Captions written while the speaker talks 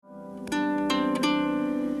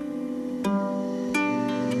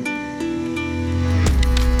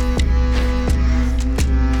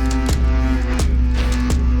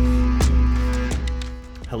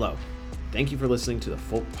for listening to the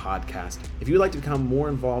Folk Podcast. If you would like to become more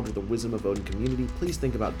involved with the Wisdom of Odin community, please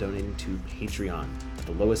think about donating to Patreon. At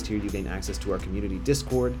the lowest tier, you gain access to our community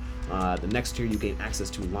Discord. The next tier, you gain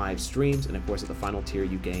access to live streams. And of course, at the final tier,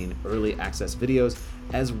 you gain early access videos,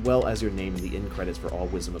 as well as your name in the end credits for all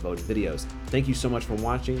Wisdom of Odin videos. Thank you so much for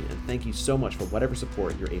watching, and thank you so much for whatever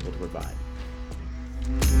support you're able to provide.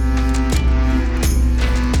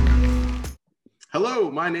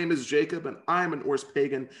 Hello, my name is Jacob, and I'm an Norse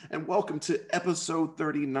pagan, and welcome to episode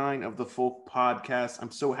 39 of the Folk Podcast.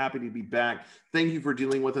 I'm so happy to be back. Thank you for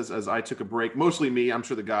dealing with us as I took a break. Mostly me. I'm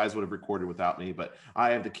sure the guys would have recorded without me, but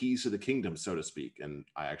I have the keys to the kingdom, so to speak, and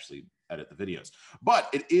I actually edit the videos. But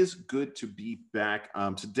it is good to be back.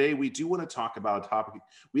 Today, we do want to talk about a topic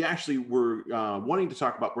we actually were wanting to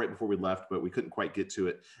talk about right before we left, but we couldn't quite get to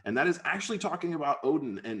it, and that is actually talking about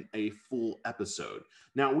Odin in a full episode.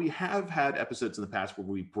 Now, we have had episodes in the past where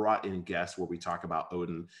we brought in guests where we talk about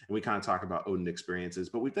Odin, and we kind of talk about Odin experiences,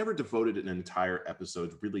 but we've never devoted an entire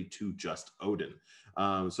episode really to just Odin.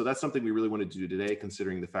 So that's something we really want to do today,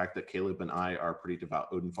 considering the fact that Caleb and I are pretty devout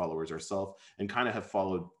Odin followers ourselves and kind of have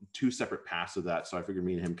followed two separate paths of that. So I figured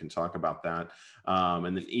me and him can talk about that.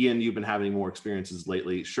 And then Ian, you've been having more experiences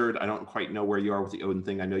lately. Sherd, I don't quite know where you are with the Odin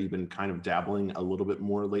thing. I know you've been kind of dabbling a little bit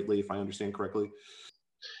more lately, if I understand correctly.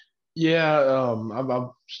 Yeah,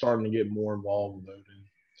 I'm starting to get more involved with Odin,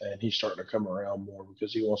 and he's starting to come around more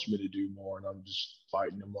because he wants me to do more, and I'm just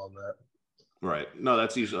fighting him on that. Right. No,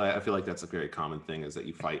 that's usually, I feel like that's a very common thing, is that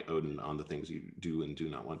you fight Odin on the things you do and do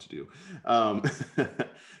not want to do.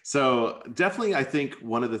 So definitely, I think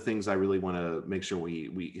one of the things I really want to make sure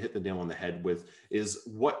we hit the nail on the head with is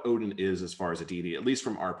what Odin is as far as a deity, at least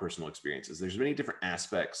from our personal experiences. There's many different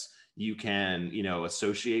aspects you can,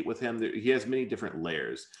 associate with him. He has many different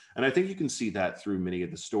layers. And I think you can see that through many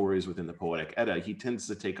of the stories within the Poetic Edda. He tends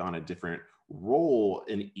to take on a different role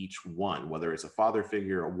in each one, whether it's a father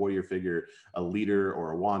figure, a warrior figure, a leader,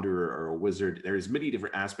 or a wanderer, or a wizard. There's many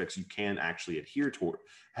different aspects you can actually adhere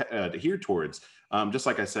towards. Just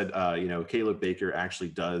like I said, Caleb Baker actually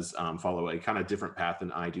does follow a kind of different path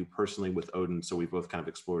than I do personally with Odin. So we both kind of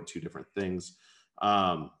explored two different things.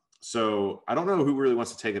 So I don't know who really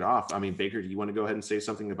wants to take it off. I mean, Baker, do you want to go ahead and say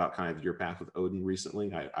something about kind of your path with Odin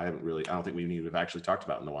recently? I don't think we have actually talked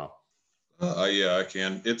about it in a while. Yeah, I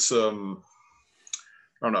can. It's,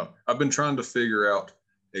 I don't know. I've been trying to figure out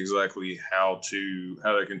exactly how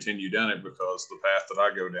to continue down it, because the path that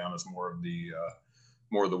I go down is more of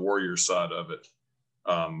the warrior side of it.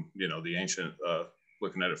 The ancient,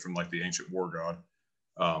 looking at it from like the ancient war god.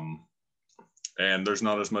 And there's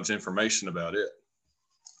not as much information about it.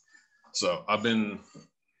 So I've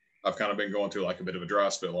kind of been going through like a bit of a dry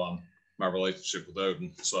spell on my relationship with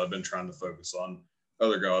Odin. So I've been trying to focus on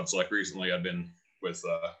other gods. Like recently I've been with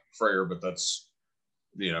Freyr, but that's,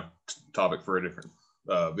 topic for a different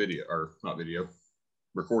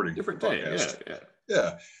recording. Different day,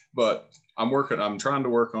 yeah. But I'm trying to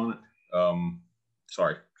work on it.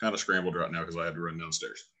 Sorry, kind of scrambled right now because I had to run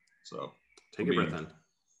downstairs. So take a breath in.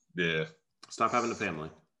 Yeah. Stop having a family.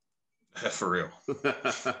 For real.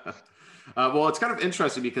 Well, it's kind of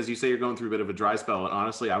interesting because you say you're going through a bit of a dry spell, and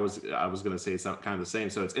honestly, I was going to say something kind of the same.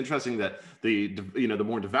 So it's interesting that the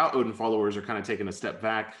more devout Odin followers are kind of taking a step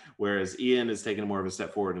back, whereas Ian is taking more of a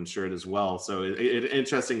step forward, and Sherd as well. So an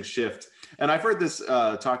interesting shift. And I've heard this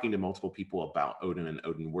talking to multiple people about Odin and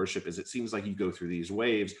Odin worship, is it seems like you go through these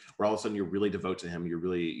waves where all of a sudden you're really devout to him. You're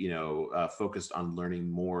really, focused on learning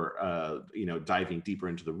more, diving deeper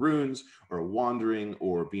into the runes, or wandering,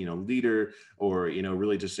 or being a leader, or,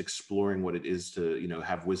 really just exploring what it is to,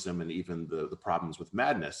 have wisdom and even the problems with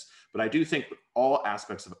madness. But I do think all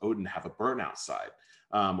aspects of Odin have a burnout side.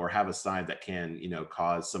 Or have a side that can,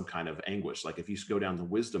 cause some kind of anguish. Like if you go down the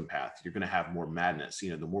wisdom path, you're going to have more madness.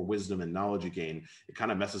 The more wisdom and knowledge you gain, it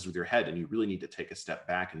kind of messes with your head, and you really need to take a step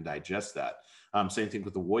back and digest that. Same thing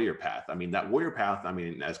with the warrior path. I mean, that warrior path,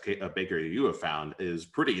 as Baker, you have found, is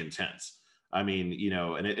pretty intense. I mean,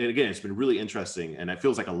 and again, it's been really interesting, and it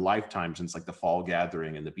feels like a lifetime since like the Fall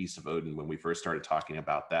Gathering and the Beast of Odin when we first started talking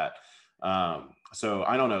about that. So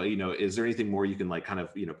I don't know, is there anything more you can like kind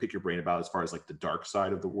of, pick your brain about as far as like the dark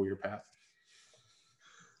side of the warrior path?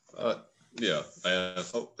 Yeah.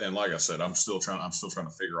 And like I said, I'm still trying to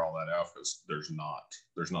figure all that out, because there's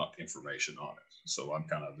not information on it. So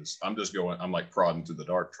I'm like prodding through the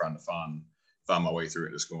dark, trying to find my way through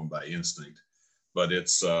it, just going by instinct. But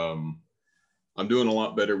it's, I'm doing a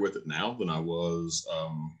lot better with it now than I was,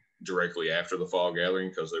 directly after the Fall Gathering,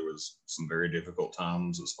 because there was some very difficult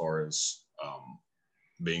times as far as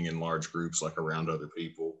being in large groups, like around other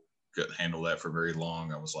people. Couldn't handle that for very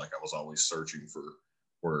long. I was always searching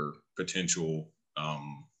for potential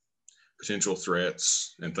potential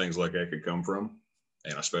threats and things like that could come from.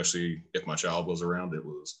 And especially if my child was around, it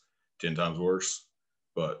was 10 times worse.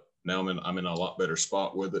 But now I'm in a lot better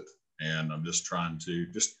spot with it, and I'm just trying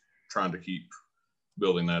to keep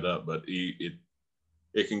building that up. But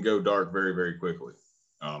it can go dark very, very quickly.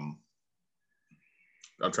 I'm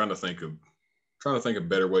trying to think of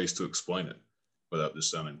better ways to explain it without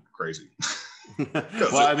just sounding crazy.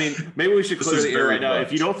 Well, I mean, maybe we should clear the air right now.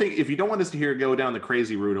 much. If you don't want us to hear go down the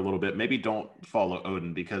crazy route a little bit, maybe don't follow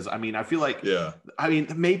Odin, because I mean, I feel like, Yeah. I mean,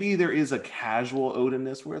 maybe there is a casual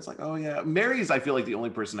Odinness where it's like, oh yeah, Mary's, I feel like the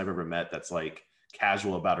only person I've ever met that's like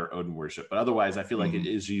casual about her Odin worship, but otherwise I feel like it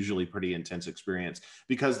is usually pretty intense experience,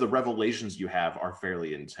 because the revelations you have are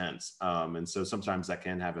fairly intense, and so sometimes that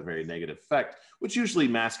can have a very negative effect, which usually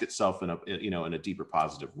masks itself in a deeper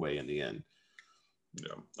positive way in the end.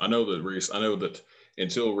 Yeah, I know that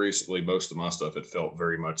until recently, most of my stuff had felt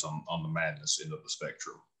very much on the madness end of the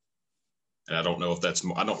spectrum, and I don't know if that's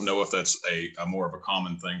a more of a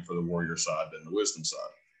common thing for the warrior side than the wisdom side,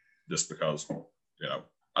 just because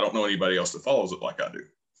I don't know anybody else that follows it like I do,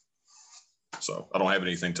 so I don't have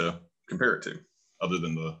anything to compare it to other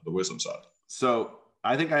than the wisdom side. So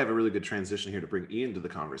I think I have a really good transition here to bring Ian to the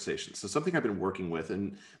conversation. So something I've been working with,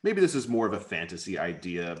 and maybe this is more of a fantasy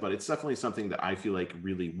idea, but it's definitely something that I feel like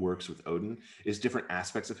really works with Odin, is different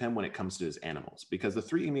aspects of him when it comes to his animals. Because the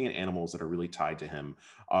three main animals that are really tied to him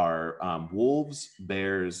are wolves,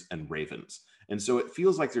 bears, and ravens. And so it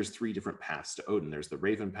feels like there's three different paths to Odin. There's the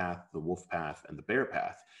raven path, the wolf path, and the bear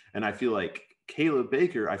path. And I feel like Caleb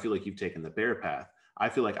Baker, I feel like you've taken the bear path. I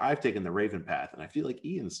feel like I've taken the raven path, and I feel like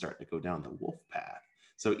Ian's starting to go down the wolf path.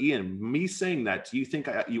 So Ian, me saying that, do you think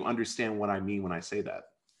you understand what I mean when I say that?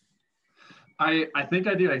 I think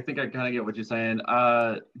I do. I think I kind of get what you're saying.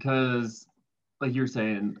 Because like you're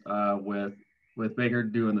saying, with Baker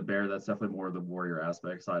doing the bear, that's definitely more of the warrior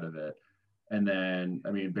aspect side of it. And then,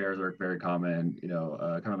 I mean, bears are very common,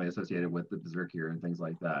 commonly associated with the berserker and things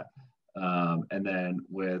like that. And then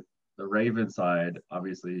with the raven side,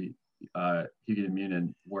 obviously, Hugin and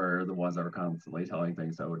Munin were the ones that were constantly telling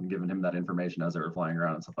things to Odin, giving him that information as they were flying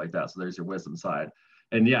around and stuff like that. So there's your wisdom side.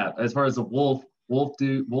 And yeah, as far as the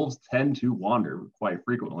wolves tend to wander quite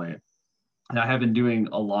frequently. And I have been doing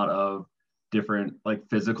a lot of different like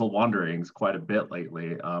physical wanderings quite a bit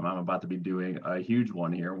lately. I'm about to be doing a huge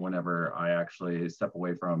one here whenever I actually step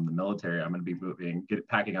away from the military. I'm going to be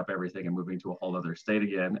packing up everything and moving to a whole other state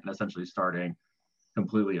again, and essentially starting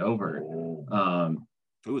completely over.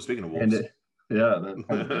 Ooh, speaking of wolves.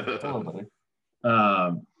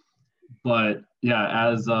 But yeah,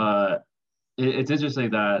 as it's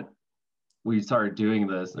interesting that we started doing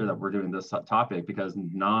this, or that we're doing this topic, because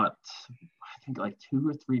I think like 2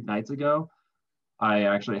 or 3 nights ago, I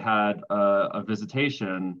actually had a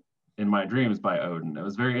visitation in my dreams by Odin. It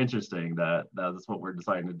was very interesting that that's what we're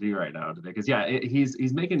deciding to do right now today. Because yeah,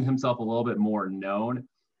 he's making himself a little bit more known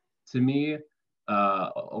to me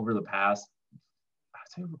over the past,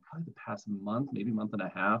 I'd say over probably the past month, maybe month and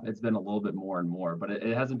a half. It's been a little bit more and more, but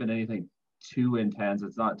it hasn't been anything too intense.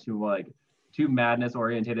 It's not too madness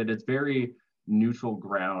orientated. It's very neutral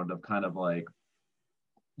ground of kind of like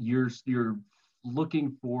you're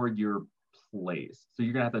looking for your place. So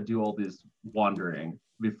you're gonna have to do all this wandering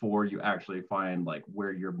before you actually find like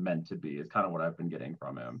where you're meant to be, is kind of what I've been getting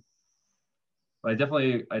from him. But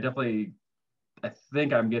I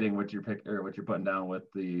think I'm getting what you're putting down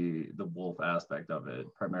with the wolf aspect of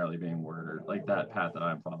it, primarily being warrior, like that path that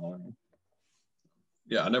I'm following.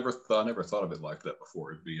 Yeah, I never thought of it like that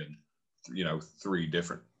before. It being, 3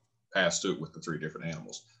 different paths to it with the 3 different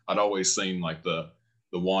animals. I'd always seen like the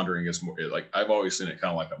wandering is more like, I've always seen it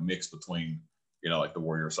kind of like a mix between, like the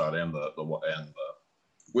warrior side and the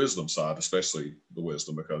wisdom side, especially the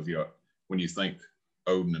wisdom, because when you think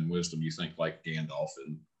Odin and wisdom, you think like Gandalf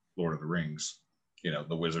in Lord of the Rings.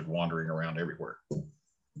 The wizard wandering around everywhere.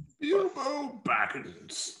 Bilbo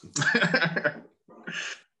Baggins.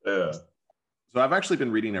 Yeah. So I've actually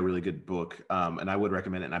been reading a really good book, and I would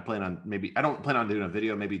recommend it. And I don't plan on doing a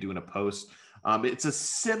video, maybe doing a post. It's a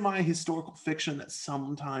semi-historical fiction that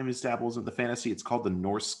sometimes dabbles in the fantasy. It's called The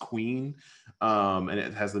Norse Queen, and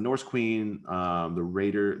it has the Norse Queen,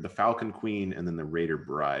 the Falcon Queen, and then the Raider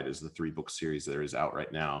Bride is the 3-book series that is out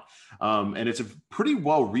right now. And it's a pretty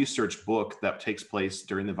well-researched book that takes place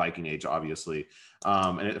during the Viking Age, obviously.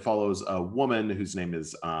 And it follows a woman whose name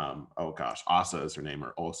is, Asa is her name,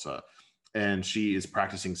 or Osa. And she is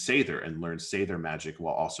practicing Sather and learns Sather magic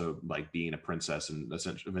while also like being a princess and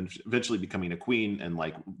essentially eventually becoming a queen and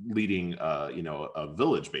like leading, a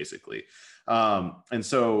village basically. And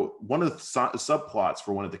so one of the subplots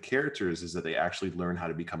for one of the characters is that they actually learn how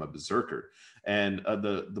to become a berserker. And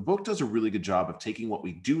the book does a really good job of taking what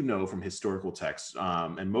we do know from historical texts,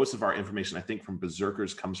 and most of our information, I think, from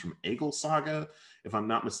Berserkers comes from Egil Saga, if I'm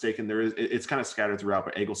not mistaken. It's kind of scattered throughout,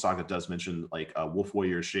 but Egil Saga does mention like wolf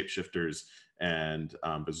warriors, shapeshifters, and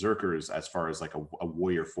Berserkers as far as like a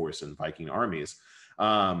warrior force in Viking armies.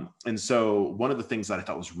 And so one of the things that I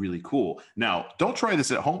thought was really cool. Now, don't try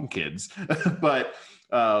this at home, kids, but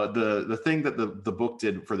the thing that the book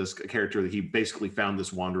did for this character, that he basically found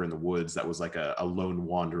this wanderer in the woods that was like a lone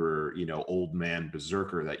wanderer, old man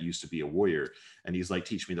berserker that used to be a warrior. And he's like,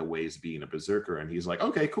 teach me the ways of being a berserker. And he's like,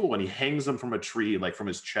 okay, cool. And he hangs him from a tree, like from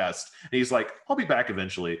his chest. And he's like, I'll be back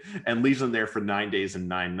eventually, and leaves him there for 9 days and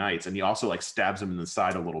 9 nights. And he also like stabs him in the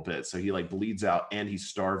side a little bit. So he like bleeds out and he's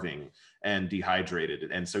starving and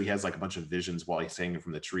dehydrated. And so he has like a bunch of visions while he's hanging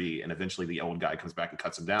from the tree. And eventually the old guy comes back and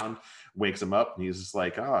cuts him down, wakes him up, and he's just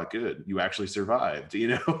like, ah, good, you actually survived,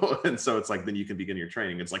 And so it's like, then you can begin your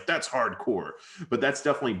training. It's like, that's hardcore, but that's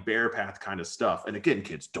definitely bear path kind of stuff. And again,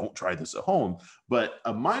 kids, don't try this at home. But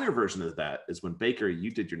a minor version of that is when, Baker,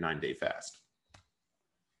 you did your 9-day fast.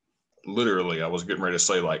 Literally, I was getting ready to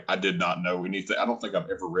say, like, I did not know anything. I don't think I've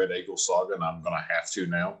ever read Egil Saga, and I'm going to have to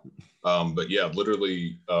now. But yeah,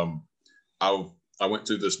 literally, I went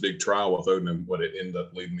through this big trial with Odin, and what it ended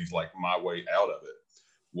up leading me, like, my way out of it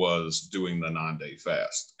was doing the 9-day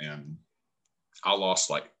fast. And I lost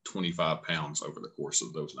like 25 pounds over the course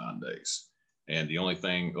of those 9 days. And the only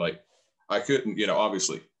thing, like, I couldn't,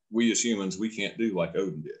 obviously, we as humans, we can't do like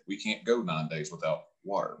Odin did. We can't go 9 days without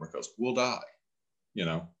water because we'll die,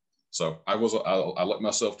 So I let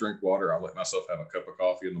myself drink water. I let myself have a cup of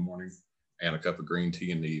coffee in the morning and a cup of green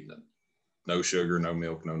tea in the evening. No sugar, no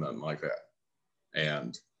milk, no nothing like that.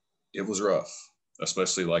 And it was rough,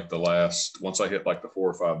 especially like once I hit like the 4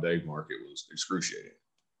 or 5 day mark, it was excruciating.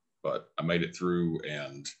 But I made it through,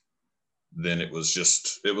 and then it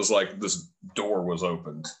was like this door was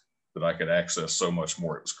opened that I could access so much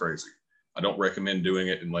more. It was crazy. I don't recommend doing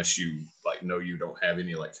it unless you like know you don't have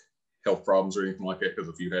any like health problems or anything like that, because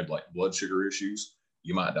if you had like blood sugar issues,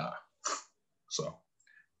 you might die. So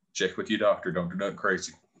check with your doctor. Don't do nothing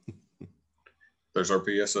crazy. There's our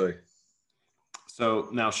PSA. So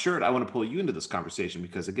now, Shirt, I want to pull you into this conversation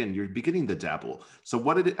because, again, you're beginning to dabble. So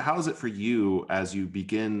how is it for you as you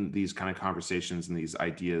begin these kind of conversations and these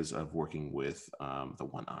ideas of working with the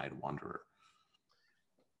one-eyed wanderer?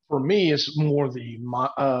 For me, it's more the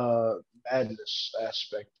madness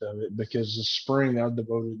aspect of it, because this spring I've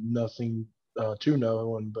devoted nothing to no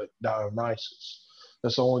one but Dionysus.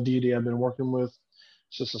 That's the only deity I've been working with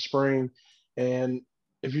since the spring. And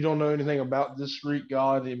if you don't know anything about this Greek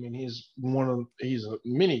god, I mean, he's a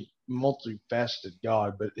many multifaceted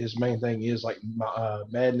god, but his main thing is like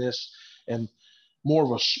madness, and more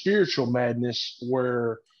of a spiritual madness,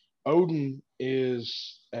 where Odin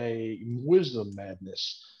is a wisdom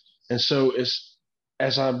madness. And so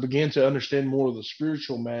as I begin to understand more of the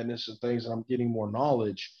spiritual madness and things, and I'm getting more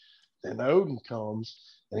knowledge, then Odin comes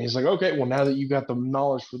and he's like, okay, well, now that you got the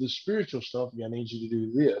knowledge for this spiritual stuff, I need you to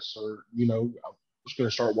do this, or, I'm just going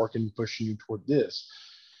to start working and pushing you toward this.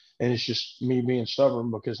 And it's just me being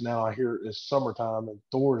stubborn, because now I hear it's summertime and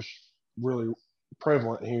Thor's really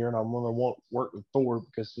prevalent here, and I'm going to want to work with Thor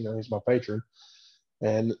because, he's my patron.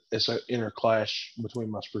 And it's an inner clash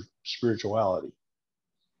between my spirituality.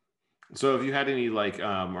 So have you had any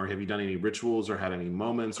or have you done any rituals or had any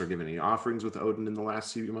moments or given any offerings with Odin in the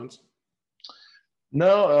last few months?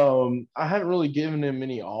 No, I haven't really given him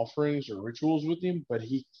any offerings or rituals with him, but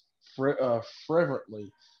he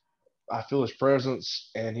fervently, I feel his presence,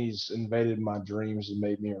 and he's invaded my dreams and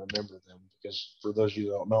made me remember them. Because for those of you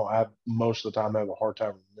that don't know, I most of the time have a hard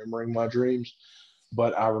time remembering my dreams,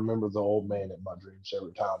 but I remember the old man in my dreams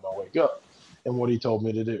every time I wake up and what he told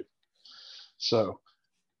me to do. So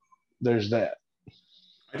there's that.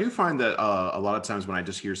 I do find that a lot of times when I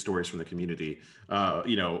just hear stories from the community,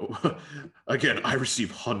 again, I receive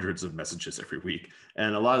hundreds of messages every week.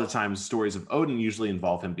 And a lot of the times stories of Odin usually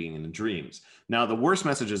involve him being in dreams. Now, the worst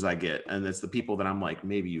messages I get, and it's the people that I'm like,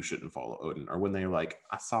 maybe you shouldn't follow Odin, or when they're like,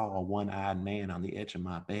 I saw a one-eyed man on the edge of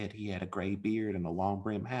my bed. He had a gray beard and a long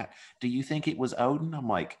brim hat. Do you think it was Odin? I'm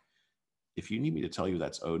like, if you need me to tell you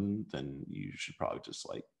that's Odin, then you should probably just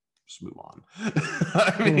move on.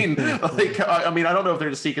 I mean, I don't know if they're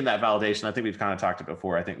just seeking that validation. I think we've kind of talked it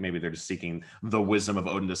before. I think maybe they're just seeking the wisdom of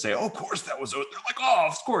Odin to say, oh, of course that was Odin. They're like, oh,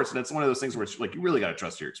 of course. And it's one of those things where it's like, you really got to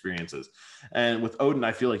trust your experiences. And with Odin,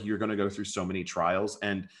 I feel like you're going to go through so many trials.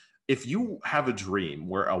 And if you have a dream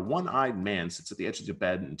where a one-eyed man sits at the edge of your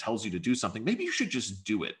bed and tells you to do something, maybe you should just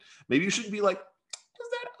do it. Maybe you shouldn't be like, is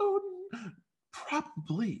that Odin?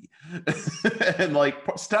 Probably. And like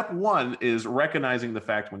step one is recognizing the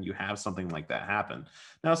fact when you have something like that happen.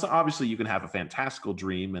 Now, so obviously you can have a fantastical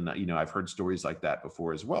dream, and I've heard stories like that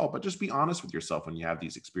before as well, but just be honest with yourself when you have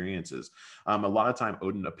these experiences. A lot of time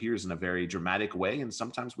Odin appears in a very dramatic way, and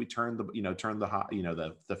sometimes we turn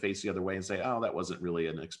the face the other way and say, oh, that wasn't really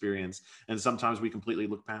an experience. And sometimes we completely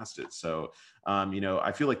look past it. So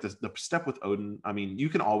I feel like the step with Odin, I mean, you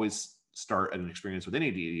can always start an experience with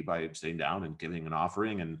any deity by sitting down and giving an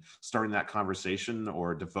offering and starting that conversation,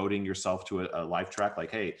 or devoting yourself to a life track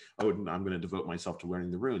like, hey, Odin, I'm going to devote myself to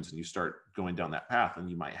learning the runes, and you start going down that path,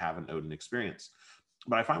 and you might have an Odin experience.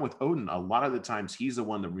 But I find with Odin, a lot of the times he's the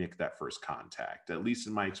one to make that first contact. At least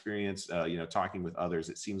in my experience, talking with others,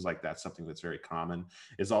 it seems like that's something that's very common.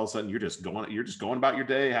 Is all of a sudden you're just going about your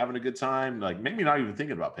day, having a good time, like maybe not even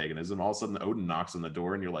thinking about paganism. All of a sudden Odin knocks on the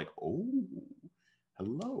door, and you're like, oh,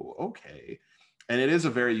 hello, okay. And it is a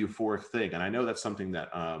very euphoric thing. And I know that's something that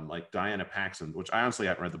like Diana Paxson, which I honestly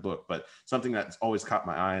haven't read the book, but something that's always caught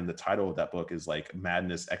my eye, and the title of that book is like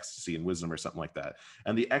Madness, Ecstasy, and Wisdom, or something like that.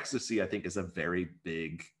 And the ecstasy, I think, is a very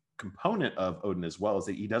big component of Odin as well, is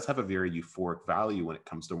that he does have a very euphoric value when it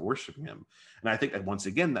comes to worshiping him. And I think that once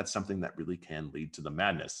again, that's something that really can lead to the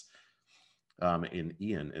madness. And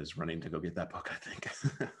Ian is running to go get that book, I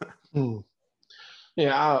think.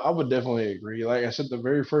 Yeah, I would definitely agree. Like I said, the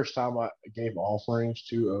very first time I gave offerings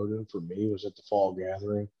to Odin for me was at the fall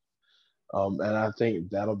gathering. And I think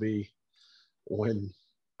that'll be when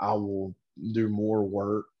I will do more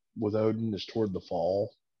work with Odin, is toward the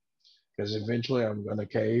fall. Because eventually I'm going to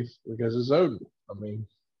cave, because it's Odin. I mean,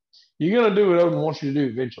 you're going to do what Odin wants you to do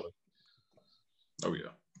eventually. Oh,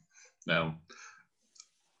 yeah. Now,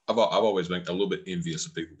 I've always been a little bit envious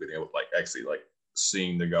of people being able to actually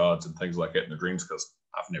seeing the gods and things like that in their dreams, because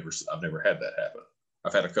I've never had that happen.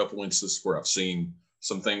 I've had a couple instances where I've seen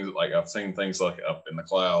some things, I've seen things like up in the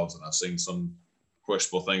clouds, and I've seen some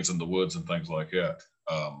questionable things in the woods and things like that.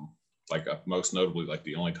 Most notably,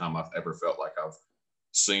 the only time I've ever felt like I've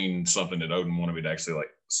seen something that Odin wanted me to actually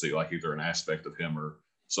see, either an aspect of him or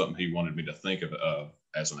something he wanted me to think of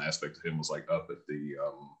as an aspect of him, was up at the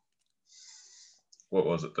what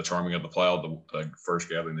was it, the Charming of the Plow, the first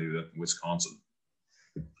gathering they did in Wisconsin.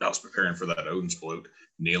 I was preparing for that Odin's float,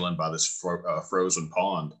 kneeling by this frozen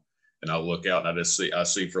pond, and I look out and I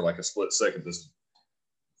see for a split second this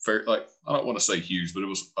fair, I don't want to say huge, but it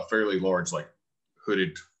was a fairly large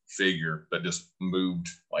hooded figure that just moved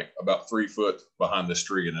about 3 foot behind this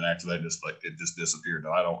tree, and then after that it just disappeared.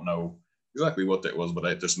 Now, I don't know exactly what that was, but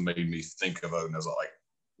it just made me think of Odin as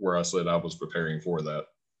where I said I was preparing for that,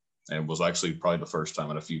 and it was actually probably the first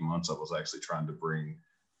time in a few months I was actually trying to bring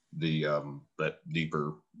the that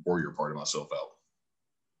deeper warrior part of myself out,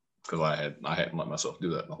 because I hadn't let myself do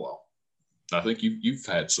that in a while. I think you've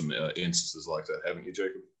had some instances like that, haven't you,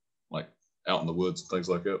 Jacob? Out in the woods and things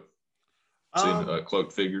like that, seeing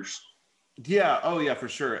cloaked figures. Yeah. Oh, yeah, for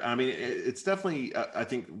sure. I mean, it's definitely, I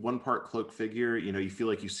think, one part cloak figure, you feel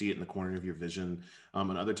like you see it in the corner of your vision.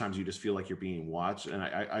 And other times you just feel like you're being watched. And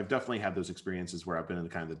I've definitely had those experiences where I've been in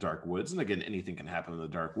kind of the dark woods. And again, anything can happen in the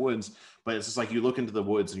dark woods, but it's just you look into the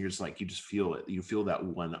woods and you're just you just feel it. You feel that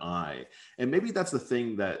one eye. And maybe that's the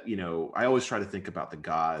thing that, I always try to think about the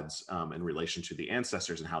gods in relation to the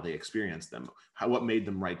ancestors and how they experienced them. What made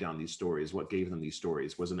them write down these stories? What gave them these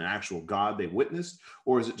stories? Was it an actual God they witnessed,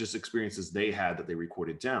 or is it just experiences they had that they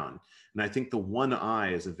recorded down? And I think the one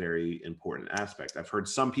eye is a very important aspect. I've heard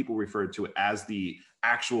some people refer to it as the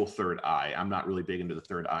actual third eye. I'm not really big into the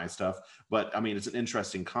third eye stuff, but I mean, it's an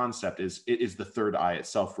interesting concept. It is the third eye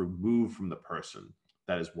itself removed from the person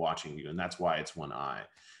that is watching you, and that's why it's one eye.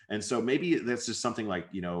 And so maybe that's just something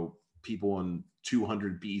people in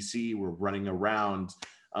 200 BC were running around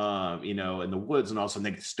in the woods, and all of a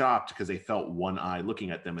sudden they stopped because they felt one eye looking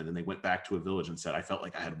at them, and then they went back to a village and said, I felt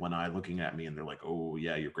like I had one eye looking at me, and they're like, oh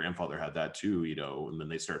yeah, your grandfather had that too, and then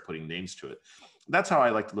they start putting names to it. That's how I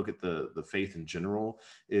like to look at the faith in general,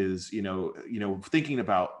 is thinking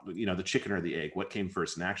about the chicken or the egg, what came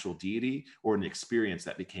first, an actual deity or an experience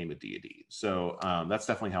that became a deity. So that's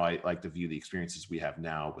definitely how I like to view the experiences we have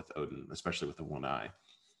now with Odin, especially with the one eye.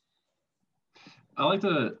 I like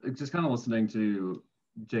to just kind of listening to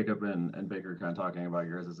Jacob and Baker kind of talking about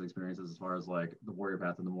your guys' experiences as far as the warrior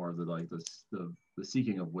path and the more of the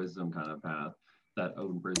seeking of wisdom kind of path that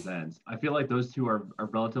Odin presents. I feel like those two are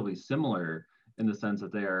relatively similar in the sense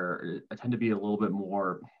that they tend to be a little bit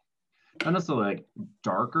more, not necessarily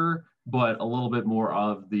darker, but a little bit more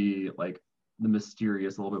of the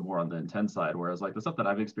mysterious, a little bit more on the intense side. Whereas the stuff that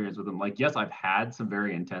I've experienced with them, yes, I've had some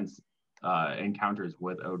very intense encounters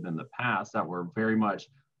with Odin in the past that were very much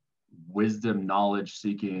wisdom, knowledge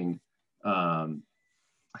seeking,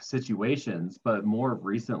 situations. But more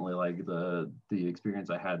recently, like the experience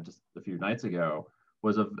I had just a few nights ago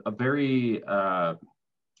was a very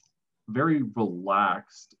very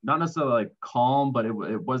relaxed, not necessarily like calm, but it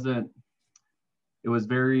wasn't, it was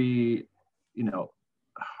very, you know,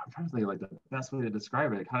 I'm trying to think like the best way to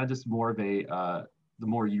describe it, kind of just more of a the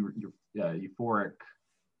more euphoric,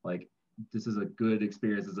 like this is a good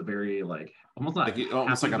experience. It's a very like almost not like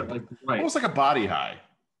almost happy, like a but, like, right, almost like a body high.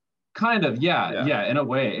 kind of, yeah, Yeah. yeah, in a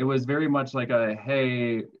way. It was very much like a,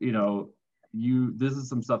 hey, you know, this is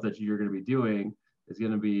some stuff that you're going to be doing. It's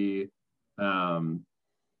going to be,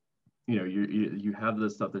 you know, you have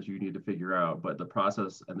this stuff that you need to figure out, but the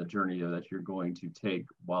process and the journey that you're going to take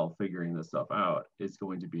while figuring this stuff out is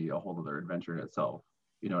going to be a whole other adventure in itself.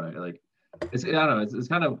 You know what I mean? Like, it's, I don't know, it's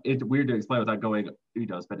kind of, it's weird to explain without going, you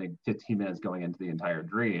know, spending 15 minutes going into the entire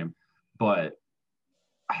dream, but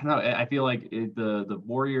I don't know. I feel like the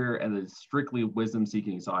warrior and the strictly wisdom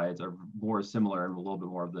seeking sides are more similar and a little bit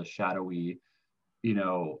more of the shadowy, you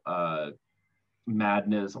know,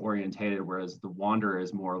 madness orientated, whereas the wanderer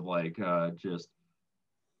is more of like just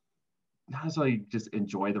not necessarily just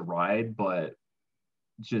enjoy the ride, but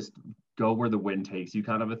just go where the wind takes you,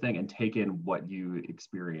 kind of a thing, and take in what you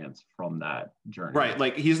experience from that journey. Right.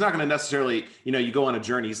 Like he's not going to necessarily, you know, you go on a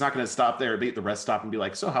journey. He's not going to stop there, be at the rest stop and be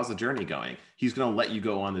like, so how's the journey going? He's going to let you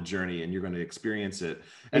go on the journey and you're going to experience it.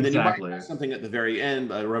 And Exactly. then you might have something at the very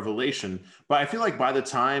end, a revelation. But I feel like by the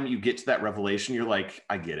time you get to that revelation, you're like,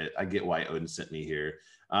 I get it. I get why Odin sent me here.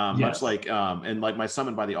 Yes. Much like, and like my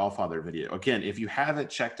Summoned by the Allfather video. Again, if you haven't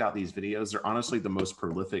checked out these videos, they're honestly the most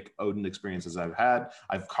prolific Odin experiences I've had.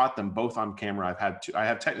 I've caught them both on camera. I've had two, I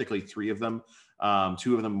have technically 3 of them.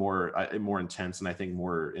 2 of them more intense and I think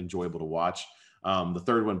more enjoyable to watch. The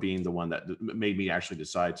third one being the one that made me actually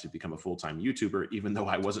decide to become a full-time YouTuber, even though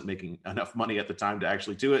I wasn't making enough money at the time to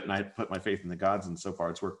actually do it. And I put my faith in the gods, and so far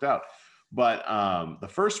it's worked out. But the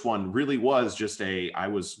first one really was just I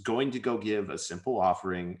was going to go give a simple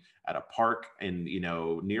offering at a park and, you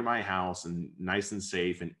know, near my house and nice and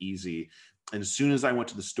safe and easy. And as soon as I went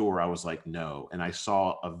to the store, I was like, no. And I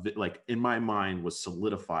saw like in my mind was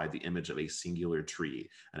solidified the image of a singular tree.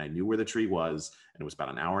 And I knew where the tree was. And it was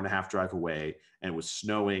about an hour and a half drive away. And it was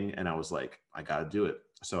snowing. And I was like, I got to do it.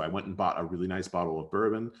 So I went and bought a really nice bottle of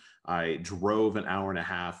bourbon. I drove an hour and a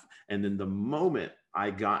half. And then the moment I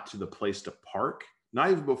got to the place to park, not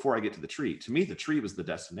even before I get to the tree, to me, the tree was the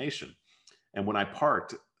destination. And when I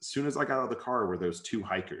parked, as soon as I got out of the car were those 2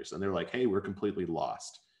 hikers. And they're like, hey, we're completely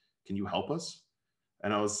lost. Can you help us?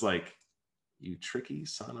 And I was like, you tricky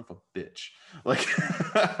son of a bitch. Like,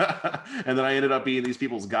 and then I ended up being these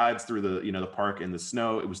people's guides through the, you know, the park in the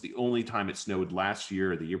snow. It was the only time it snowed last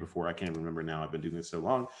year or the year before. I can't remember now. I've been doing this so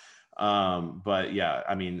long. But yeah,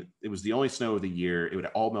 I mean, it was the only snow of the year. It would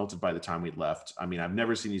all melted by the time we'd left. I mean, I've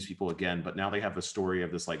never seen these people again, but now they have a story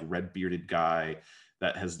of this like red bearded guy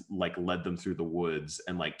that has like led them through the woods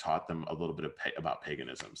and like taught them a little bit of about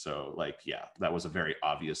paganism. So like, yeah, that was a very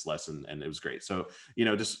obvious lesson and it was great. So, you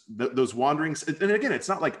know, just those wanderings. And again, it's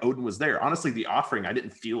not like Odin was there. Honestly, the offering, I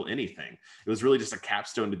didn't feel anything. It was really just a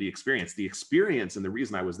capstone to the experience. The experience and the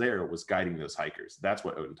reason I was there was guiding those hikers. That's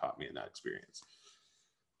what Odin taught me in that experience.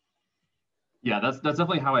 Yeah, that's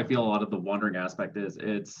definitely how I feel a lot of the wandering aspect is.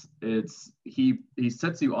 He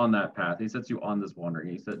sets you on that path. He sets you on this wandering.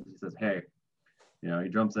 He says, hey, you know, he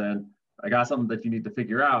jumps in. I got something that you need to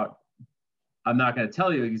figure out. I'm not going to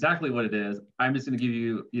tell you exactly what it is. I'm just going to give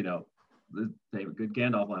you, you know, a good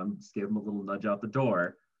Gandalf line. Just gave him a little nudge out the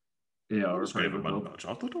door. You know, just gave him a nudge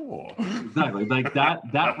out the door. Exactly, like that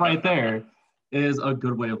right there is a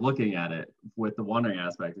good way of looking at it with the wandering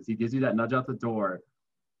aspect. Is he gives you that nudge out the door,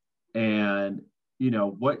 and you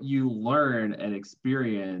know what you learn and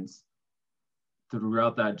experience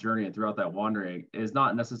throughout that journey and throughout that wandering is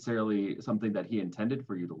not necessarily something that he intended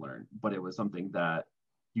for you to learn, but it was something that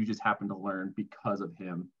you just happened to learn because of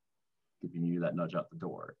him giving you that nudge out the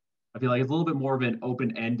door. I feel like it's a little bit more of an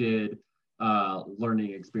open-ended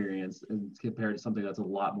learning experience compared to something that's a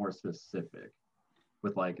lot more specific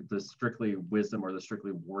with like the strictly wisdom or the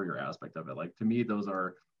strictly warrior aspect of it. Like to me, those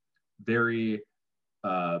are very,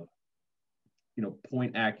 you know,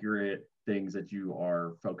 point accurate things that you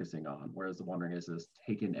are focusing on, whereas the wandering is just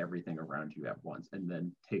taking everything around you at once and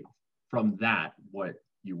then take from that what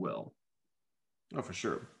you will. Oh, for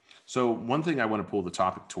sure. So one thing I want to pull the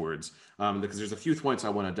topic towards, because there's a few points I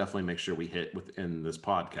want to definitely make sure we hit within this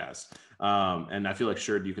podcast. And I feel like,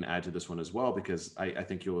 Sherd, you can add to this one as well, because I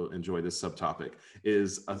think you'll enjoy this subtopic,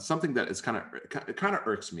 is something that is kind of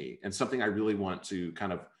irks me and something I really want to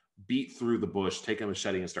kind of beat through the bush, take a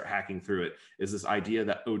machete and start hacking through it, is this idea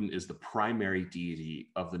that Odin is the primary deity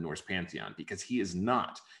of the Norse pantheon, because he is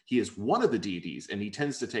not. He is one of the deities, and he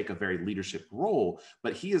tends to take a very leadership role,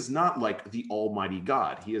 but he is not like the almighty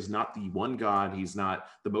god. He is not the one god. He's not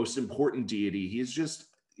the most important deity. He is just,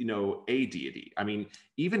 a deity. I mean,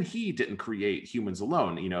 even he didn't create humans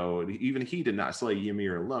alone. Even he did not slay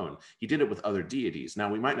Ymir alone. He did it with other deities.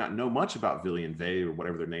 Now, we might not know much about Vili and Ve or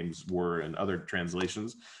whatever their names were in other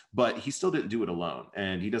translations, but he still didn't do it alone.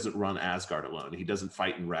 And he doesn't run Asgard alone. He doesn't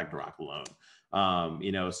fight in Ragnarok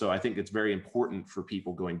alone. So I think it's very important for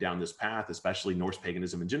people going down this path, especially Norse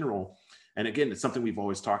paganism in general. And again, it's something we've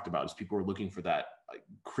always talked about, is people are looking for that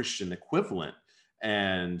Christian equivalent.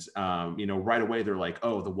 And, right away they're like,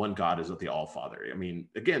 oh, the one God is the All-Father. I mean,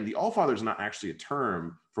 again, the All-Father is not actually a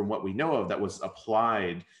term from what we know of that was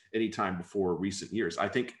applied anytime before recent years. I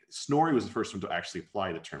think Snorri was the first one to actually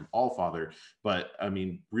apply the term All-Father, but I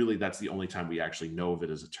mean, really that's the only time we actually know of it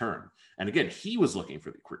as a term. And again, he was looking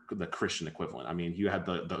for the Christian equivalent. I mean, you had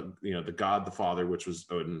the God, the Father, which was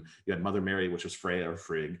Odin. You had Mother Mary, which was Freya or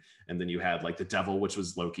Frigg. And then you had like the devil, which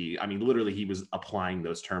was Loki. I mean, literally he was applying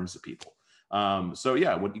those terms to people. So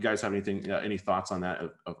yeah, what you guys have any thoughts on that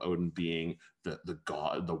of Odin being the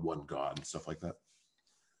god, the one god, and stuff like that?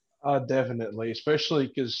 Definitely, especially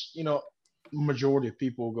because majority of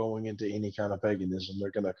people going into any kind of paganism,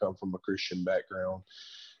 they're going to come from a Christian background,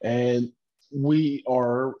 and we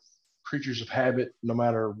are creatures of habit, no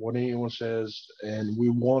matter what anyone says, and we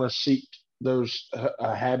want to seek those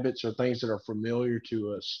habits or things that are familiar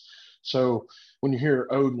to us. So when you hear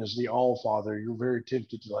Odin as the All-Father, you're very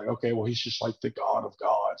tempted to okay, well, he's just like the God of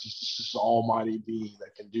gods. He's just this almighty being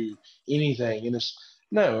that can do anything. And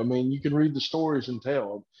no, I mean, you can read the stories and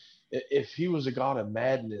tell. If he was a god of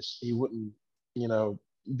madness, he wouldn't,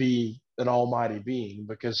 be an almighty being,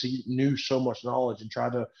 because he knew so much knowledge and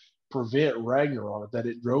tried to prevent Ragnarok that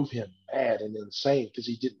it drove him mad and insane, because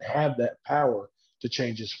he didn't have that power to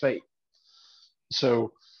change his fate.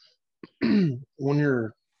 So when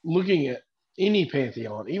you're looking at any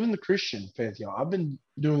pantheon, even the Christian pantheon, I've been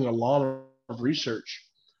doing a lot of research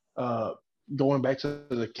going back to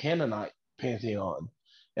the Canaanite pantheon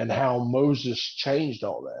and how Moses changed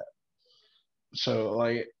all that.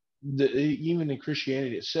 So even in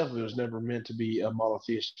Christianity itself, it was never meant to be a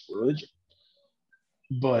monotheistic religion.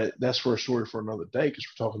 But that's for a story for another day, because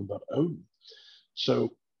we're talking about Odin.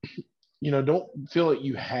 So don't feel like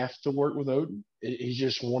you have to work with Odin. He's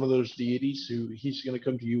just one of those deities who he's going to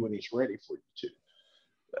come to you when he's ready for you to.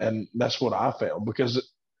 And that's what I found,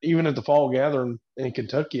 because even at the fall gathering in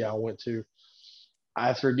Kentucky I went to,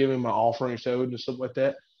 after giving my offerings to Odin and stuff like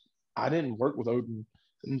that, I didn't work with Odin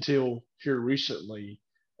until here recently,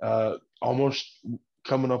 almost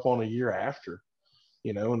coming up on a year after.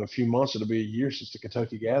 In a few months, it'll be a year since the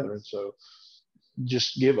Kentucky gathering. So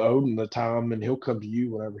just give Odin the time and he'll come to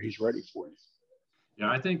you whenever he's ready for you. Yeah,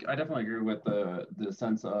 I think I definitely agree with the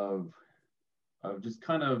sense of just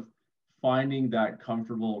kind of finding that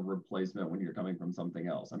comfortable replacement when you're coming from something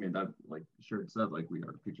else. I mean, that, like Shirt said, like, we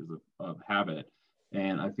are creatures of habit.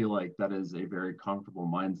 And I feel like that is a very comfortable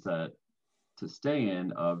mindset to stay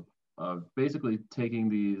in, of basically taking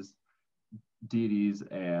these deities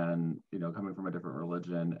and, coming from a different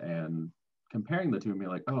religion and comparing the two and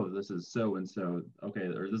being like, oh, this is so and so, okay,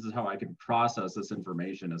 or this is how I can process this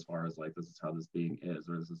information, as far as like, this is how this being is,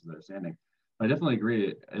 or this is their standing. I definitely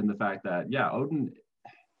agree in the fact that, yeah, Odin,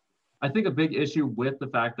 I think a big issue with the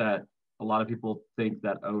fact that a lot of people think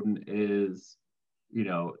that Odin is,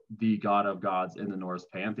 the god of gods in the Norse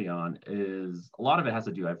pantheon, is a lot of it has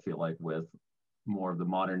to do, I feel like, with more of the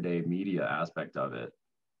modern day media aspect of it,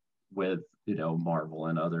 with Marvel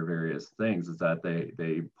and other various things, is that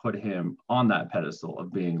they put him on that pedestal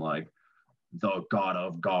of being like the god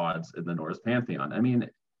of gods in the Norse pantheon. I mean,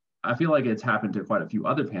 I feel like it's happened to quite a few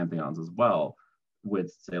other pantheons as well,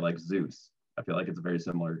 with, say, like Zeus. I feel like it's a very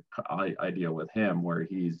similar idea with him, where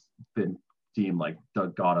he's been deemed like the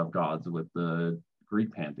god of gods with the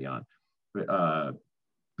Greek pantheon. But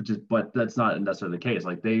that's not necessarily the case.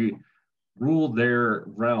 Like, they rule their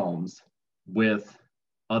realms with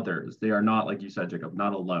others. They are not, like you said, Jacob,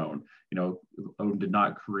 not alone. Odin did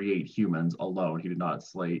not create humans alone. He did not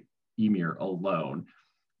slay Ymir alone.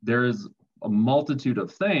 There's a multitude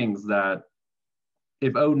of things that,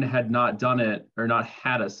 if Odin had not done it or not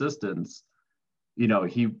had assistance,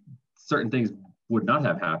 certain things would not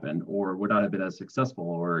have happened, or would not have been as successful,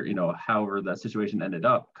 or however that situation ended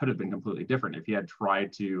up could have been completely different if he had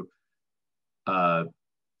tried to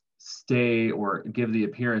stay or give the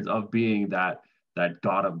appearance of being that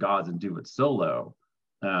god of gods and do it solo.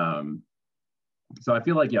 So I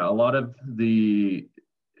feel like, yeah, a lot of the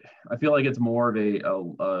I feel like it's more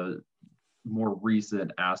of a more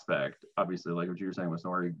recent aspect, obviously, like what you were saying with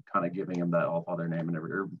Snorri, kind of giving him that Allfather name and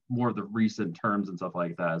everything, or more of the recent terms and stuff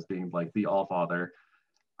like that as being like the Allfather,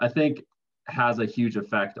 I think has a huge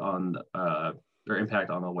effect on or impact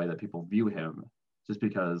on the way that people view him, just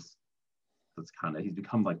because that's kind of, he's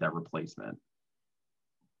become like that replacement.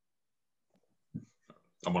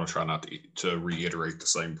 I'm going to try not to reiterate the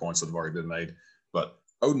same points that have already been made, but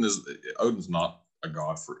Odin's not a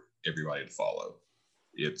god for everybody to follow.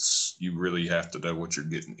 You really have to know what you're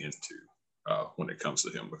getting into when it comes to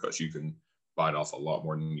him, because you can bite off a lot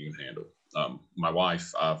more than you can handle. My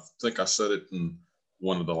wife, I think I said it in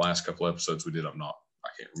one of the last couple episodes we did. I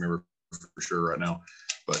can't remember for sure right now,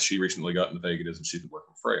 but she recently got into paganism. She's been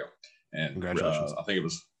working with Freya, and congratulations. I think it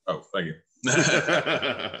was, oh, thank you.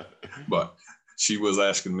 But she was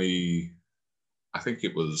asking me, I think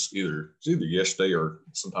it was either yesterday or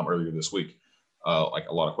sometime earlier this week, like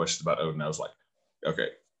a lot of questions about Odin. I was like, okay,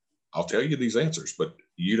 I'll tell you these answers, but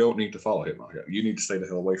you don't need to follow him. You need to stay the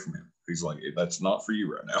hell away from him. He's like, that's not for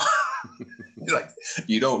you right now. He's like,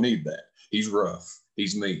 you don't need that. He's rough.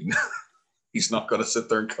 He's mean. He's not going to sit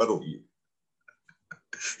there and cuddle you.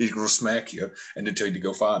 He's going to smack you and then tell you to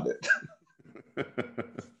go find it.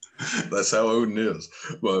 That's how Odin is.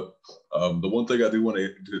 But the one thing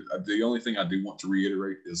the only thing I do want to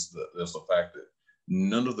reiterate is the fact that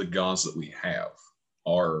none of the gods that we have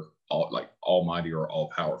are like almighty or all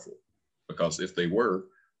powerful. Because if they were,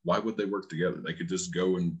 why would they work together? They could just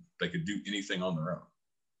go and they could do anything on their own.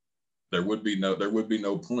 There would be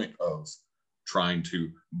no point of trying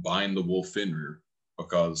to bind the wolf Fenrir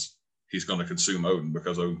because he's going to consume Odin,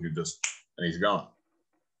 because Odin could and he's gone.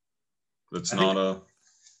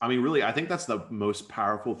 Really, I think that's the most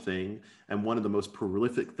powerful thing, and one of the most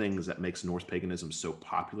prolific things that makes Norse paganism so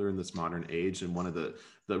popular in this modern age, and one of the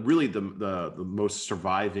most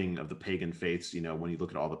surviving of the pagan faiths, when you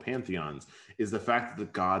look at all the pantheons, is the fact that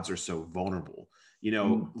the gods are so vulnerable.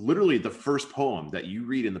 Literally the first poem that you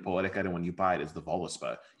read in the Poetic Edda when you buy it is the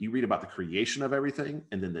Voluspa. You read about the creation of everything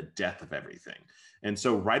and then the death of everything. And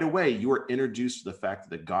so right away, you are introduced to the fact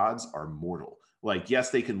that the gods are mortal. Like, yes,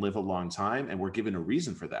 they can live a long time, and we're given a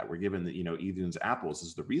reason for that. We're given that, Eden's apples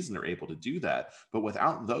is the reason they're able to do that. But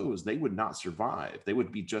without those, they would not survive. They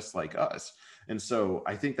would be just like us. And so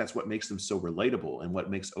I think that's what makes them so relatable, and what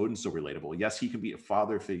makes Odin so relatable. Yes, he can be a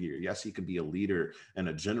father figure. Yes, he can be a leader and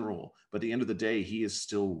a general. But at the end of the day, he is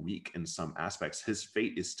still weak in some aspects. His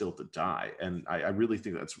fate is still to die. And I really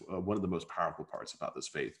think that's one of the most powerful parts about this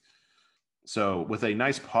faith. So with a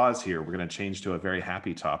nice pause here, we're going to change to a very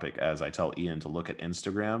happy topic as I tell Ian to look at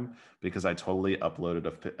Instagram, because I totally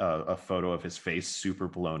uploaded a photo of his face super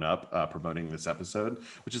blown up promoting this episode,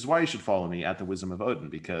 which is why you should follow me at The Wisdom of Odin,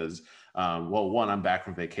 because, one, I'm back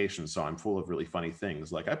from vacation, so I'm full of really funny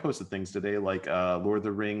things. Like I posted things today like Lord of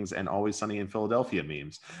the Rings and Always Sunny in Philadelphia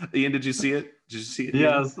memes. Ian, did you see it? Did you see it?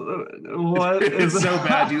 Yes. What? It's so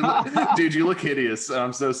bad. Dude, you look hideous.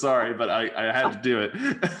 I'm so sorry, but I had to do it.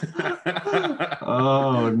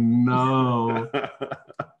 Oh no.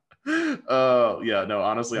 Oh yeah, no,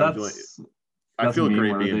 honestly, I feel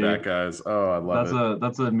great being back, guys. Oh, I love it.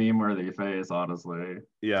 That's a meme worthy face, honestly.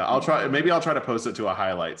 Yeah, I'll try to post it to a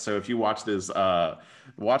highlight. So if you watch this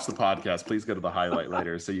watch the podcast, please go to the highlight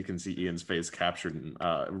later so you can see Ian's face captured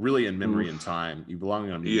really in memory and time. You belong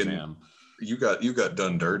in a museum. You got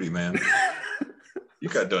done dirty, man. You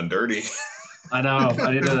got done dirty. I know.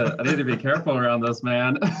 I need to be careful around this,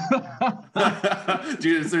 man.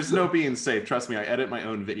 Dude, there's no being safe. Trust me, I edit my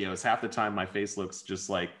own videos. Half the time my face looks just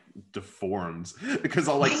like deformed because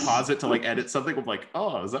I'll like pause it to like edit something. I'm like,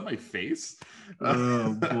 oh, is that my face?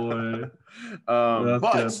 Oh boy.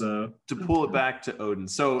 But to pull it back to Odin.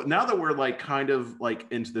 So now that we're like kind of like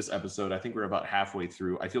into this episode, I think we're about halfway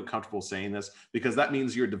through. I feel comfortable saying this because that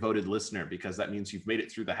means you're a devoted listener, because that means you've made it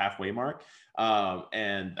through the halfway mark.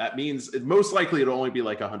 And that means most likely it'll only be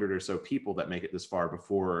like 100 or so people that make it this far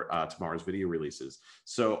before tomorrow's video releases.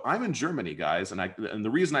 So I'm in Germany, guys, and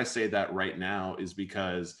the reason I say that right now is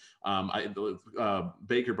because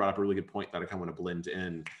Baker brought up a really good point that I kind of want to blend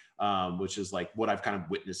in, which is like what I've kind of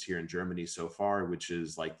witnessed here in Germany so far, which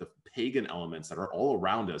is like the pagan elements that are all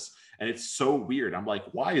around us. And it's so weird. I'm like,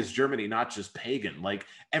 why is Germany not just pagan? Like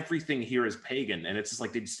everything here is pagan. And it's just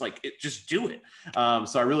like, just do it.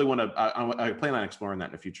 So I really want to, I plan on exploring that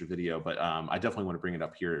in a future video, but I definitely want to bring it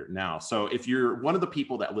up here now. So if you're one of the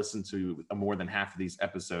people that listen to more than half of these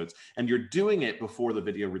episodes and you're doing it before the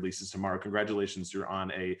video releases tomorrow, congratulations, you're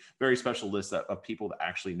on a very special list of people that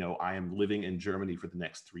actually know I am living in Germany for the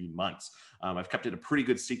next 3 months. I've kept it a pretty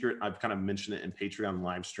good secret. I've kind of mentioned it in Patreon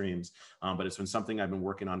live streams, but it's been something I've been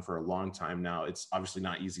working on for a long time now. It's obviously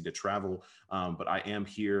not easy to travel, but I am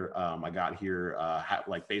here. I got here,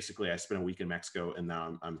 like basically I spent a week in Mexico, and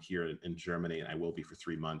now I'm here in Germany, and I will be for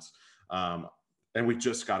 3 months. And we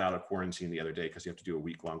just got out of quarantine the other day because you have to do a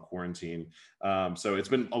week-long quarantine. So it's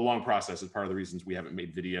been a long process. It's part of the reasons we haven't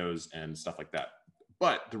made videos and stuff like that.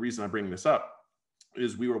 But the reason I'm bringing this up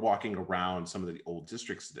is we were walking around some of the old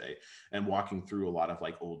districts today and walking through a lot of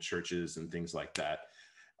like old churches and things like that.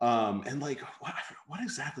 And like, what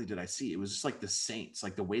exactly did I see? It was just like the saints,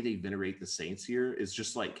 like the way they venerate the saints here is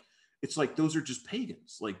just like, it's like, those are just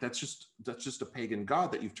pagans. Like, that's just a pagan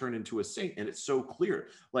god that you've turned into a saint. And it's so clear.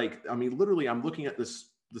 Like, I mean, literally I'm looking at this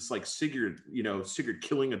like Sigurd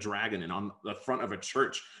killing a dragon and on the front of a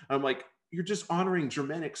church. I'm like, you're just honoring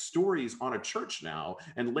Germanic stories on a church now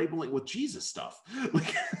and labeling with Jesus stuff.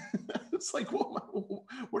 Like, it's like, what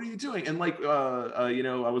are you doing? And like, I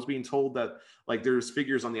was being told that like there's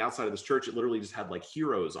figures on the outside of this church. It literally just had like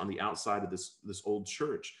heroes on the outside of this old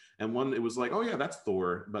church. And one, it was like, oh yeah, that's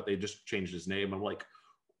Thor, but they just changed his name. I'm like,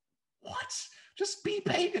 what? Just be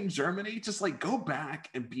pagan, Germany. Just like go back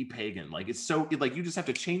and be pagan. Like, it's so like you just have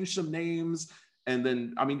to change some names. And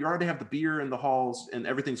then, I mean, you already have the beer in the halls and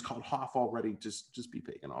everything's called Hoff already. Just be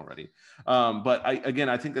pagan already. But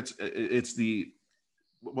I think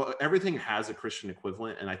everything has a Christian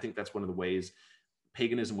equivalent. And I think that's one of the ways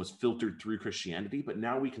paganism was filtered through Christianity. But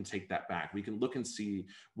now we can take that back. We can look and see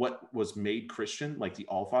what was made Christian, like the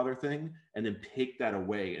Allfather thing, and then take that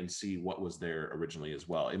away and see what was there originally as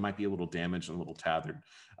well. It might be a little damaged and a little tethered.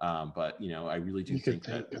 But, I really do think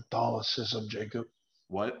that Catholicism, Jacob.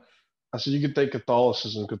 What? I said you could take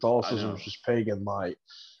Catholicism. Catholicism is just pagan light.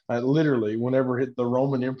 Literally, whenever the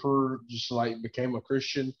Roman emperor just like became a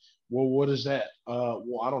Christian, well, what is that?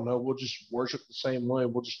 Well, I don't know. We'll just worship the same way.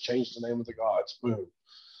 We'll just change the name of the gods. Boom.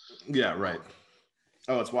 Yeah, right.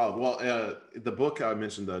 Oh, it's wild. Well, the book I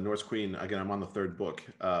mentioned, the Norse Queen, again, I'm on the 3rd book,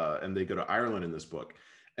 and they go to Ireland in this book.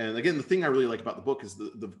 And again, the thing I really like about the book is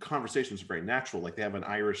the conversations are very natural. Like they have an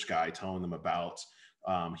Irish guy telling them about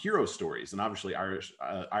hero stories, and obviously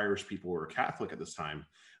Irish people were Catholic at this time.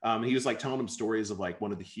 He was like telling them stories of like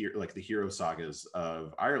one of the hero sagas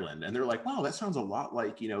of Ireland, and they're like, wow, that sounds a lot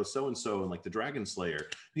like so and so and like the Dragon Slayer. And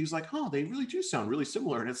he was like, oh, they really do sound really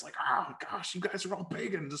similar. And it's like, oh gosh, you guys are all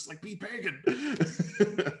pagan, just like be pagan.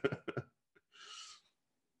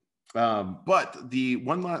 But the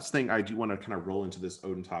one last thing I do want to kind of roll into this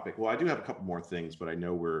Odin topic. Well, I do have a couple more things, but I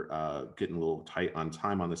know we're getting a little tight on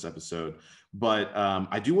time on this episode. But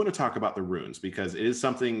I do want to talk about the runes because it is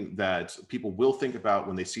something that people will think about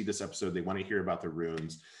when they see this episode. They want to hear about the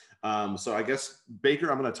runes. So I guess, Baker,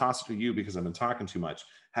 I'm going to toss it to you because I've been talking too much.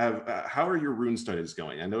 How are your rune studies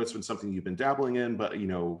going? I know it's been something you've been dabbling in, but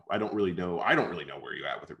I don't really know where you're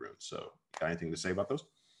at with the runes. So got anything to say about those?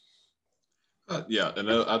 Yeah, and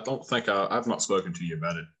I don't think I've not spoken to you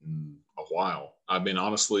about it in a while. I mean,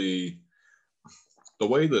 honestly, the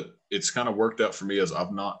way that it's kind of worked out for me is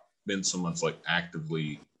I've not been someone that's like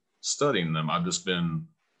actively studying them. I've just been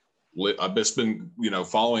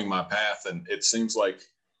following my path, and it seems like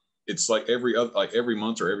it's like every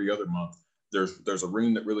month or every other month there's a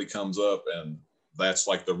rune that really comes up, and that's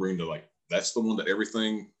like the rune that's the one that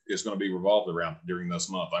everything is going to be revolved around during this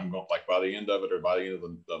month. I'm going like by the end of it or by the end of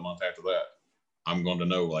the month after that, I'm going to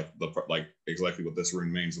know like exactly what this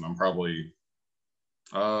rune means. And I'm probably,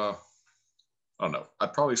 I don't know.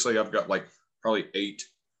 I'd probably say I've got like probably 8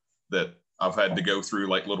 that I've had to go through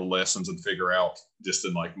like little lessons and figure out just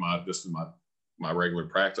in my regular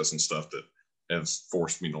practice and stuff that has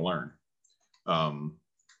forced me to learn. I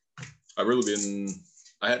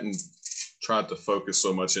hadn't tried to focus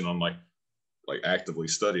so much in on like actively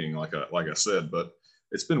studying like I said, but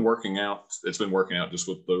it's been working out. It's been working out just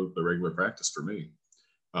with the regular practice for me.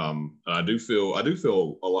 And I do feel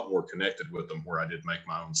a lot more connected with them where I did make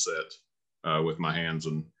my own set with my hands,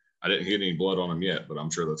 and I didn't get any blood on them yet, but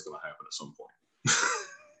I'm sure that's going to happen at some point.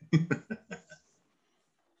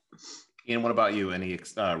 Ian, what about you? Any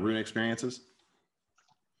rune experiences?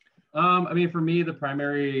 I mean, for me, the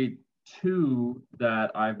primary 2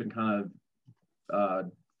 that I've been kind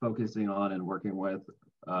of focusing on and working with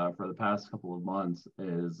for the past couple of months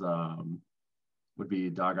would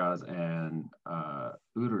be Dagas and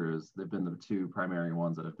Uders. They've been the 2 primary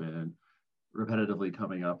ones that have been repetitively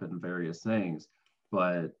coming up in various things.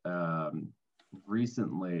 But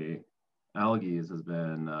recently, Algies has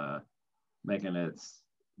been making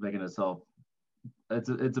itself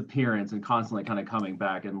its appearance and constantly kind of coming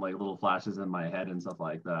back in like little flashes in my head and stuff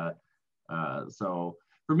like that. So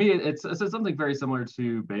for me, it's something very similar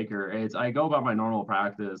to Baker. It's I go about my normal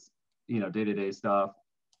practice, day-to-day stuff,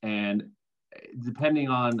 and depending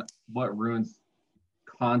on what runes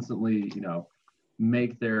constantly,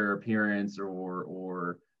 make their appearance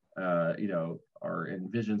or are in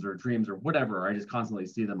visions or dreams or whatever, I just constantly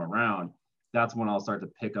see them around. That's when I'll start to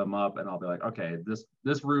pick them up, and I'll be like, okay,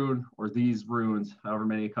 this rune or these runes, however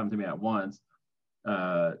many come to me at once,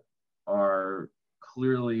 are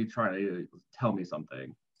clearly trying to tell me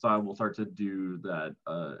something. So I will start to do that,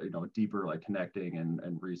 deeper like connecting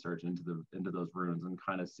and research into those runes and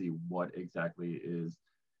kind of see what exactly is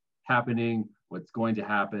happening, what's going to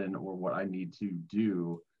happen, or what I need to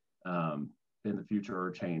do in the future or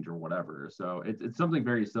change or whatever. So it's something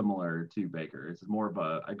very similar to Baker. It's more of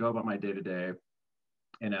I go about my day to day,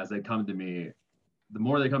 and as they come to me, the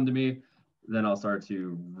more they come to me, then I'll start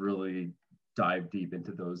to really dive deep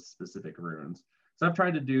into those specific runes. So I've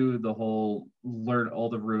tried to do the whole learn all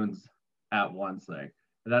the runes at once thing.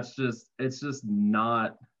 It's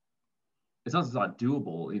not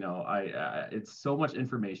doable. It's so much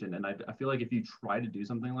information, and I feel like if you try to do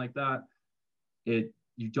something like that,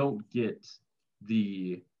 you don't get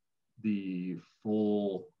the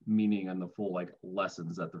full meaning and the full like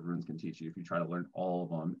lessons that the runes can teach you if you try to learn all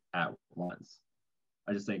of them at once.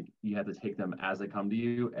 I just think you have to take them as they come to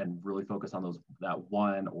you and really focus on that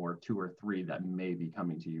one or two or three that may be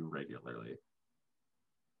coming to you regularly.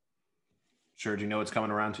 Sure. Do you know what's coming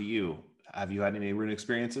around to you? Have you had any rune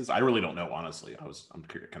experiences? I really don't know, honestly. I'm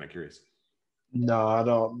kind of curious. No, I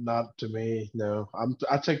don't. Not to me. No,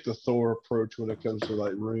 I take the Thor approach when it comes to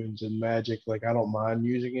like runes and magic. Like I don't mind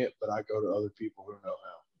using it, but I go to other people who know how.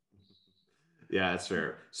 Yeah, that's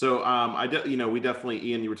fair. So, we definitely,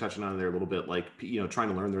 Ian, you were touching on it there a little bit, like, trying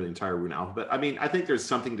to learn the entire rune alphabet. I mean, I think there's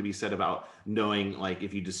something to be said about knowing, like,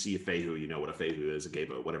 if you just see a Fehu, you know what a Fehu is, a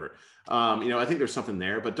Gebo, whatever. I think there's something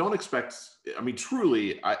there, but don't expect, I mean,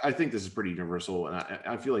 truly, I think this is pretty universal. And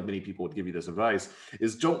I feel like many people would give you this advice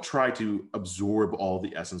is don't try to absorb all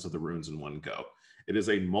the essence of the runes in one go. It is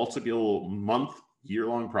a multiple month,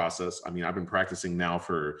 year-long process. I mean, I've been practicing now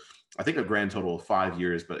for, I think, a grand total of 5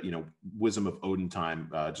 years, but Wisdom of Odin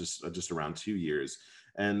time, just around 2 years.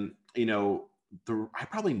 And I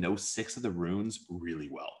probably know 6 of the runes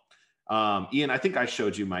really well. Ian, I think I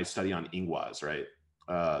showed you my study on Ingwaz, right?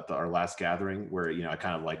 Our last gathering, where I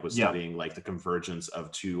kind of like was studying like the convergence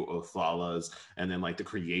of 2 Othalas and then like the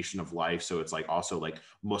creation of life. So it's like also like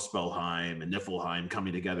Muspelheim and Niflheim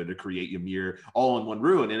coming together to create Ymir all in one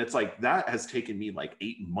rune. And it's like that has taken me like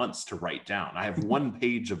 8 months to write down. I have 1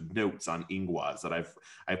 page of notes on Ingwaz that I've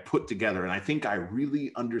put together, and I think I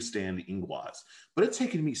really understand Ingwaz. But it's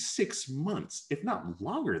taken me 6 months, if not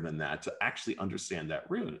longer than that, to actually understand that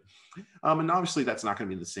rune. And obviously that's not going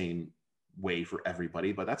to be the same way for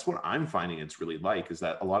everybody, but that's what I'm finding it's really like, is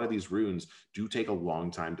that a lot of these runes do take a long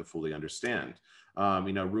time to fully understand.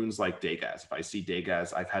 Runes like Dagaz, if I see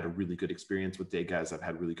Dagaz, I've had a really good experience with Dagaz, I've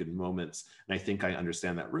had really good moments, and I think I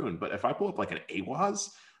understand that rune. But if I pull up like an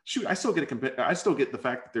Awaz, shoot, I still get the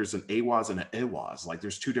fact that there's an Awaz and an Ewaz, like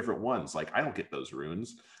there's 2 different ones. Like I don't get those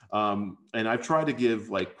runes. And I've tried to give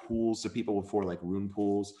like pools to people before, like rune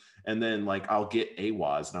pools, and then like I'll get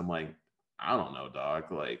Awaz and I'm like, I don't know,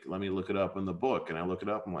 dog. Like, let me look it up in the book. And I look it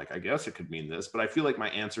up. I'm like, I guess it could mean this, but I feel like my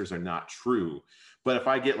answers are not true. But if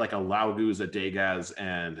I get like a Lauguz, a Dagaz,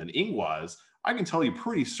 and an Ingwaz, I can tell you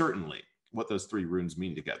pretty certainly what those 3 runes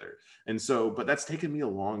mean together. And so, but that's taken me a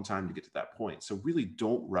long time to get to that point. So really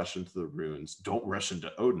don't rush into the runes. Don't rush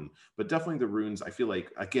into Odin, but definitely the runes. I feel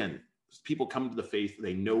like, again, people come to the faith,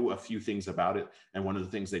 they know a few things about it, and one of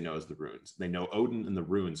the things they know is the runes. They know Odin and the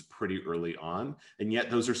runes pretty early on, and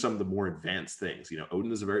yet those are some of the more advanced things.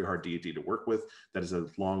 Odin is a very hard deity to work with. That is a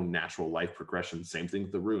long natural life progression. Same thing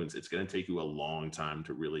with the runes. It's going to take you a long time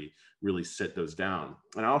to really, really sit those down.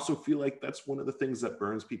 And I also feel like that's one of the things that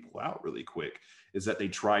burns people out really quick, is that they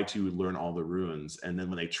try to learn all the runes, and then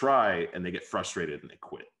when they try and they get frustrated and they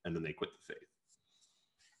quit, and then they quit the faith.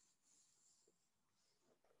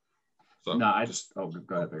 So no,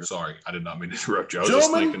 go ahead, Barry. Sorry, I did not mean to interrupt you. I was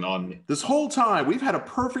Gentlemen, just thinking on this whole time we've had a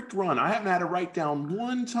perfect run. I haven't had to write down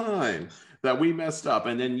one time that we messed up,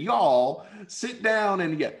 and then y'all sit down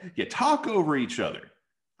and you talk over each other.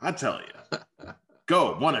 I tell you,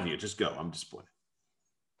 go, one of you, just go. I'm disappointed.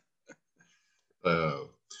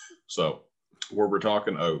 So we're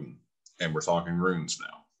talking Odin, and we're talking runes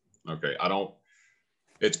now. Okay,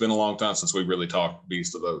 it's been a long time since we really talked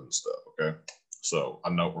Beast of Odin stuff. Okay. So I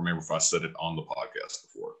don't remember if I said it on the podcast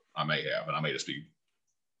before. I may have, and I may just be,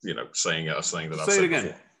 saying a thing that I've said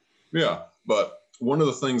again. Before. Yeah, but one of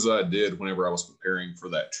the things I did whenever I was preparing for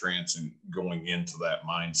that trance and going into that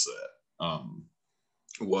mindset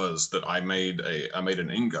was that I made an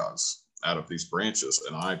ingaz out of these branches,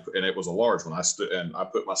 and it was a large one. I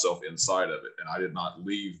put myself inside of it, and I did not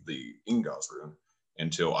leave the ingaz room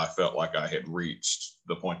until I felt like I had reached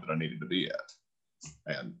the point that I needed to be at.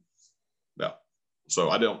 And yeah, so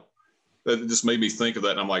I don't. That just made me think of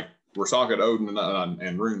that. And I'm like, we're talking Odin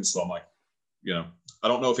and runes, so I'm like, I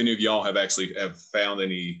don't know if any of y'all have found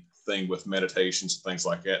anything with meditations and things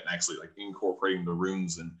like that, and actually like incorporating the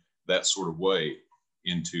runes in that sort of way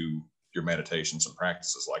into your meditations and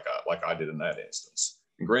practices, like I did in that instance.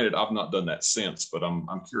 And granted, I've not done that since, but I'm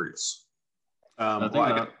curious.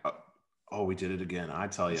 We did it again. I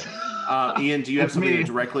tell you, Ian, do you have something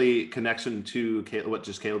directly connection to what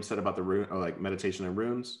just Caleb said about the rune, or like meditation and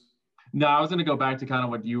runes? No, I was going to go back to kind of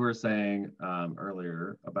what you were saying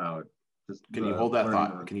earlier about just. Can you hold that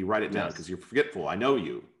thought? Can you write it down? Because you're forgetful. I know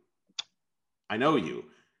you.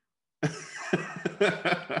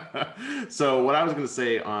 So what I was going to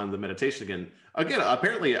say on the meditation again,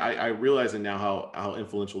 apparently I realizing now how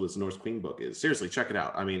influential this Norse Queen book is. Seriously, check it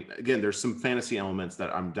out. I mean, again, there's some fantasy elements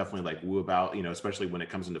that I'm definitely like woo about, especially when it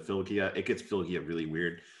comes into Philgia. It gets Philgia really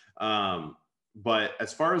weird. But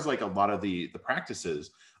as far as like a lot of the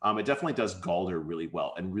practices, it definitely does Galder really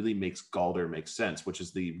well and really makes Galder make sense, which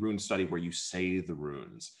is the rune study where you say the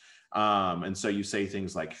runes. And so you say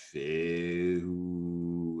things like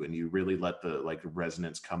and you really let the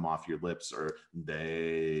resonance come off your lips, or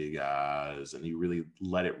they guys, and you really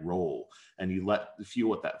let it roll, and you feel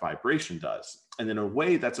what that vibration does. And in a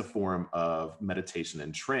way, that's a form of meditation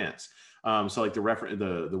and trance. So like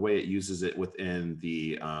the way it uses it within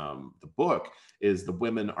the book is the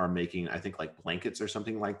women are making, I think, like blankets or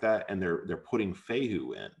something like that, and they're putting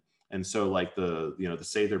Fehu in. And so like the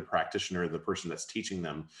Seidr practitioner, the person that's teaching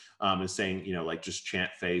them, is saying, like just chant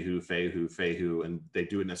Fehu, Fehu, Fehu, and they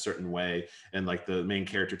do it in a certain way. And like the main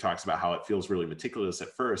character talks about how it feels really meticulous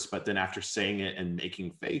at first, but then after saying it and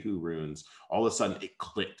making Fehu runes, all of a sudden it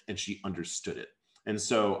clicked and she understood it. And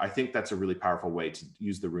so I think that's a really powerful way to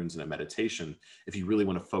use the runes in a meditation. If you really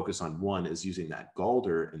want to focus on one, is using that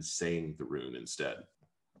Galder and saying the rune instead.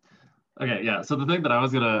 Okay, yeah. So the thing that I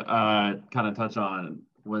was gonna kind of touch on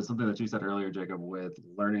was something that you said earlier, Jacob, with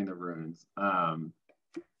learning the runes. And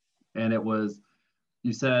it was,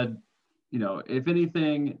 you said, if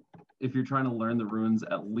anything, if you're trying to learn the runes,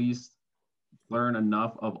 at least learn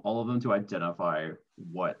enough of all of them to identify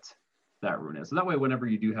what that rune is. So that way, whenever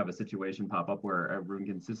you do have a situation pop up where a rune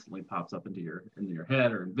consistently pops up into your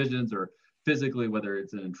head or in visions or physically, whether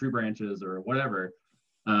it's in tree branches or whatever,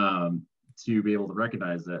 to be able to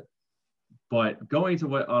recognize it. But going to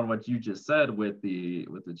what you just said with the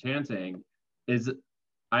chanting is,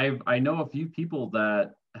 I know a few people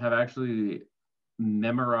that have actually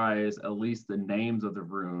memorized at least the names of the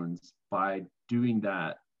runes by doing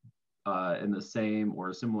that in the same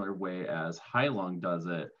or similar way as Heilung does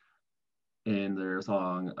it in their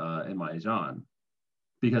song in Maijan,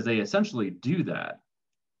 because they essentially do that.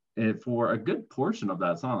 And for a good portion of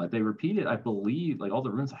that song, like they repeat it, I believe, like all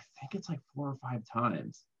the runes, I think it's like 4 or 5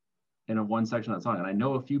 times in a one section of that song. And I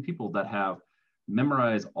know a few people that have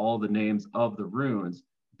memorized all the names of the runes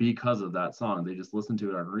because of that song. They just listen to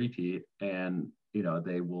it on repeat, and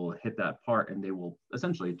they will hit that part and they will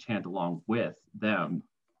essentially chant along with them,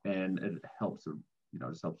 and it helps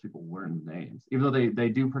just helps people learn the names, even though they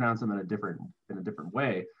do pronounce them in a different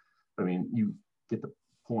way. I mean, you get the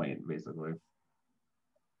point basically.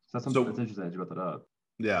 So that's interesting that you brought that up.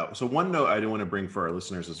 Yeah. So one note I do want to bring for our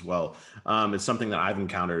listeners as well, is something that I've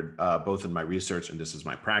encountered both in my research and this is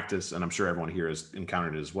my practice, and I'm sure everyone here has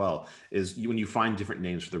encountered it as well, is when you find different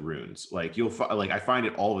names for the runes. Like I find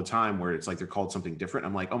it all the time where it's like they're called something different.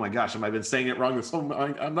 I'm like, oh my gosh, have I been saying it wrong this whole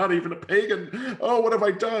time? I'm not even a pagan. Oh, what have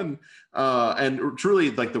I done? And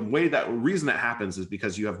truly, like the reason that happens is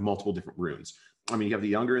because you have multiple different runes. I mean, you have the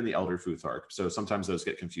younger and the elder Futhark, so sometimes those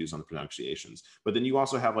get confused on the pronunciations. But then you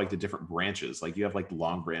also have like the different branches, like you have like the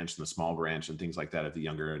long branch and the small branch and things like that of the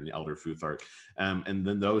younger and the elder Futhark, and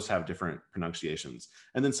then those have different pronunciations.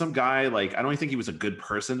 And then some guy, like I don't even think he was a good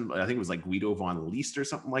person. I think it was like Guido von Leest or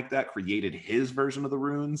something like that, created his version of the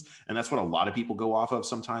runes, and that's what a lot of people go off of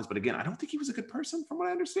sometimes. But again, I don't think he was a good person, from what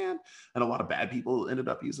I understand, and a lot of bad people ended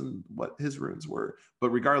up using what his runes were. But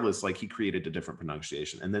regardless, like he created a different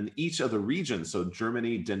pronunciation, and then each of the regions. So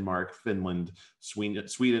Germany, Denmark, Finland,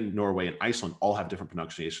 Sweden, Norway, and Iceland all have different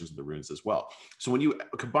pronunciations of the runes as well. So when you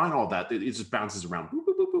combine all that, it just bounces around boop,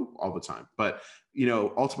 boop, boop, boop, all the time. But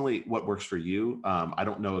ultimately, what works for you? I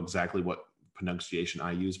don't know exactly what pronunciation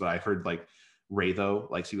I use, but I've heard like Raytho,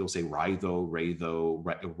 like people say Raytho,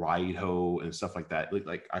 Raytho, and stuff like that.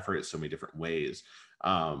 Like I've heard it so many different ways.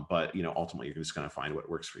 But ultimately, you're just gonna find what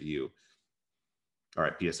works for you. All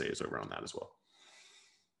right, PSA is over on that as well.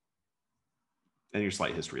 And your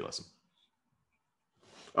slight history lesson.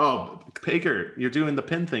 Oh, Baker, you're doing the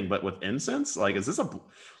pin thing, but with incense? Like, is that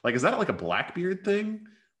like a Blackbeard thing?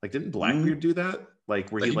 Like, didn't Blackbeard do that? Like,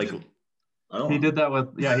 where he like did. He did that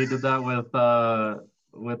with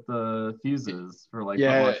the fuses for like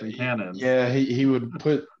watching cannons. Yeah, he would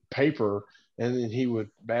put paper and then he would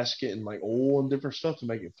bask it in like oil and different stuff to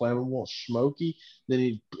make it flammable and smoky. Then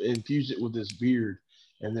he'd infuse it with his beard,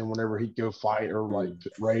 and then whenever he'd go fight or like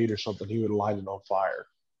raid or something, he would light it on fire.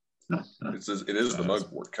 It is the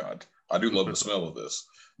mugwort kind. I do love the smell of this,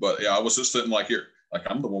 but yeah, I was just sitting like here, like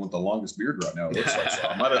I'm the one with the longest beard right now. It looks like so.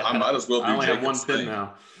 I might as well do. I only have one pin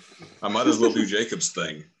now. I might as well do Jacob's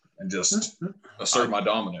thing and just assert my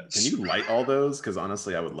dominance. Can you light all those? Because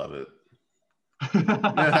honestly, I would love it.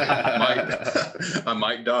 I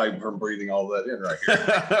might die from breathing all that in right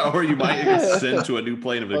here. Or you might ascend to a new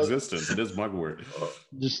plane of existence. It is mugwort.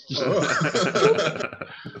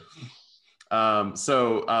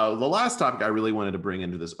 So the last topic I really wanted to bring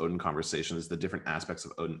into this Odin conversation is the different aspects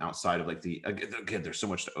of Odin outside of like again, there's so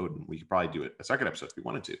much to Odin. We could probably do a second episode if we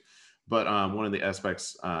wanted to. But one of the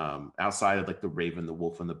aspects outside of like the raven, the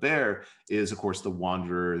wolf, and the bear is, of course, the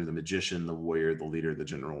wanderer, the magician, the warrior, the leader, the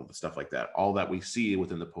general, the stuff like that. All that we see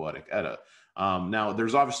within the Poetic Edda. Now,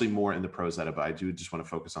 there's obviously more in the Prose Edda, but I do just want to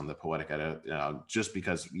focus on the Poetic Edda just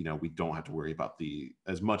because, we don't have to worry about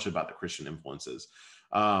as much about the Christian influences.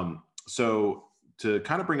 So to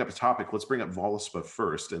kind of bring up a topic, let's bring up Voluspa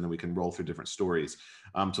first, and then we can roll through different stories.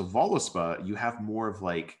 So Voluspa, you have more of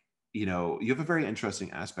like, you have a very interesting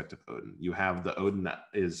aspect of Odin. You have the Odin that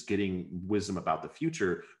is getting wisdom about the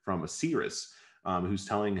future from Osiris, who's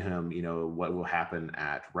telling him, what will happen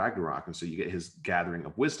at Ragnarok. And so you get his gathering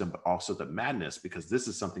of wisdom, but also the madness, because this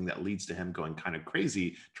is something that leads to him going kind of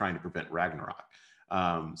crazy, trying to prevent Ragnarok.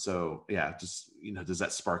 So yeah, just, does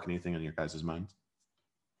that spark anything in your guys' minds?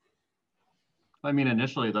 I mean,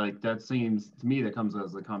 initially, like that seems to me that comes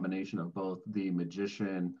as a combination of both the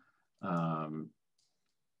magician,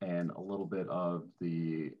 and a little bit of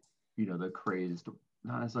the, the crazed,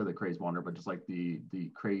 not necessarily the crazed wanderer, but just like the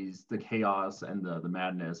craze, the chaos and the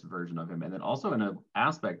madness version of him. And then also in an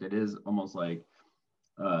aspect, it is almost like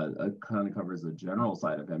it kind of covers the general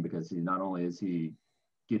side of him, because he not only is he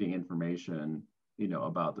getting information,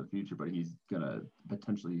 about the future, but he's gonna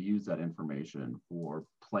potentially use that information for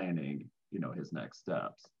planning, his next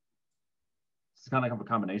steps. It's kind of like a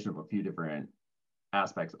combination of a few different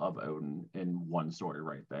aspects of Odin in one story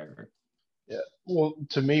right there. Yeah. Well,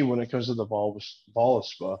 to me, when it comes to the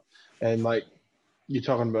Voluspa, and like you're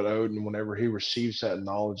talking about Odin, whenever he receives that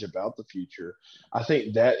knowledge about the future, I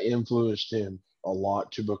think that influenced him a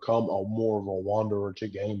lot to become more of a wanderer, to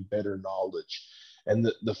gain better knowledge. And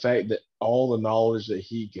the fact that all the knowledge that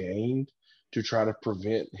he gained to try to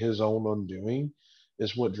prevent his own undoing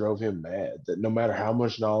is what drove him mad. That no matter how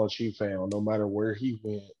much knowledge he found, no matter where he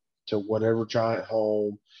went, to whatever giant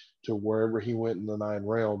home, to wherever he went in the 9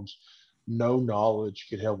 realms, no knowledge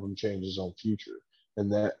could help him change his own future.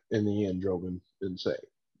 And that, in the end, drove him insane.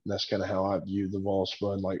 And that's kind of how I view the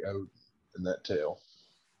Voluspa and like Odin in that tale.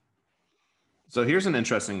 So here's an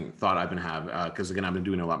interesting thought I've been having, because again, I've been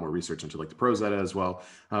doing a lot more research into like the Prose Edda as well.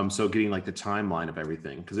 So getting like the timeline of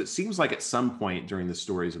everything, because it seems like at some point during the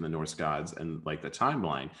stories of the Norse gods and like the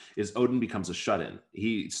timeline is Odin becomes a shut-in.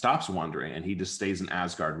 He stops wandering and he just stays in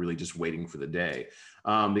Asgard, really just waiting for the day.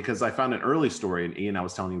 Because I found an early story, and Ian, I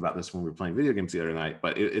was telling you about this when we were playing video games the other night,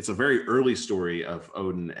 but it's a very early story of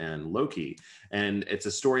Odin and Loki. And it's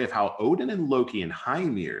a story of how Odin and Loki and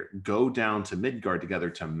Hymir go down to Midgard together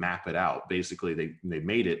to map it out. Basically, they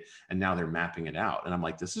made it, and now they're mapping it out. And I'm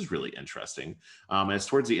like, this is really interesting. And it's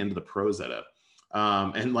towards the end of the Prose Edda.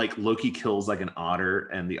 And like Loki kills like an otter,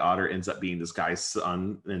 and the otter ends up being this guy's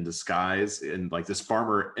son in disguise. And like this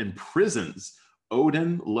farmer imprisons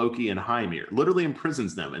Odin, Loki, and Hymir, literally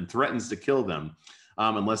imprisons them and threatens to kill them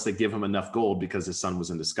unless they give him enough gold, because his son was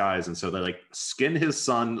in disguise. And so they like skin his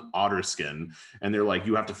son otter skin, and they're like,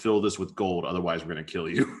 you have to fill this with gold, otherwise we're going to kill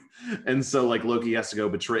you. And so like Loki has to go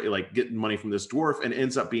get money from this dwarf, and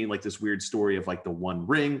ends up being like this weird story of like the One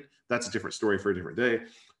Ring. That's a different story for a different day.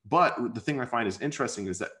 But the thing I find is interesting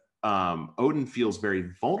is that Odin feels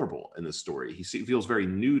very vulnerable in this story. He feels very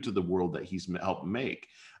new to the world that he's helped make.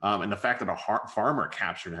 And the fact that a farmer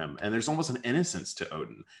captured him, and there's almost an innocence to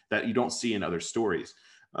Odin that you don't see in other stories.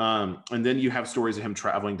 And then you have stories of him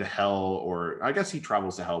traveling to hell, or I guess he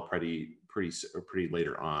travels to hell pretty pretty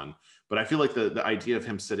later on. But I feel like the idea of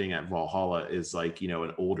him sitting at Valhalla is like,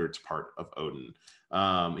 an older part of Odin.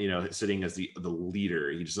 Sitting as the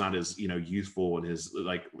leader. He's not as, youthful in his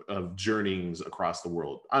like journeyings across the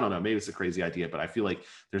world. I don't know, maybe it's a crazy idea, but I feel like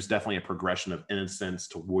there's definitely a progression of innocence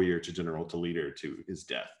to warrior to general to leader to his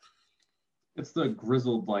death. It's the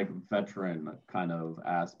grizzled like veteran kind of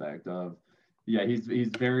aspect of, he's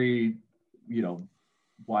very,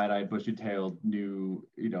 wide-eyed, bushy-tailed, new,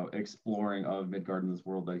 exploring of Midgard in this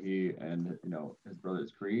world that he and his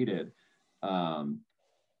brothers created, and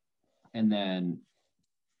then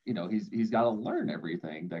he's got to learn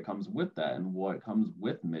everything that comes with that and what comes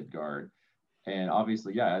with Midgard, and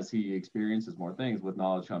obviously, as he experiences more things, with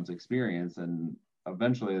knowledge comes experience, and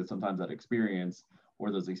eventually, sometimes that experience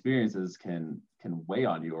or those experiences can weigh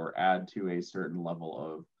on you or add to a certain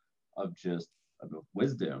level of just of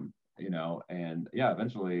wisdom. And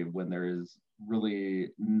eventually when there is really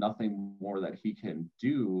nothing more that he can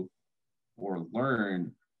do or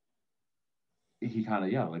learn, he kind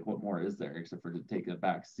of, like, what more is there except for to take a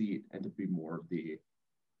back seat and to be more of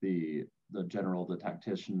the general, the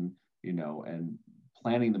tactician, and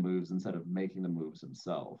planning the moves instead of making the moves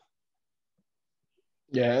himself.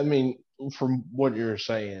 Yeah, I mean, from what you're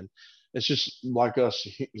saying, it's just like us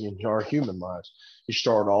in our human lives. You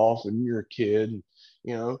start off and you're a kid,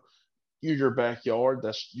 your backyard.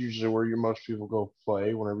 That's usually where most people go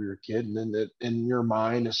play whenever you're a kid. And then in your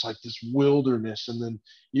mind, it's like this wilderness. And then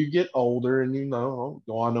you get older and I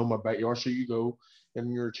know my backyard. So you go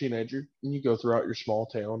and you're a teenager and you go throughout your small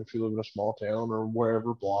town, if you live in a small town or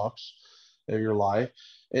wherever blocks of your life.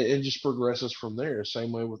 And it just progresses from there.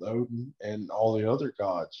 Same way with Odin and all the other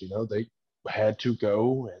gods. They had to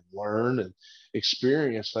go and learn and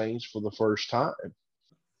experience things for the first time.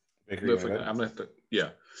 I'm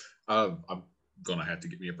gonna have to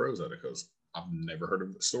get me a prose out of, because I've never heard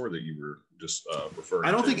of the story that you were just referring to.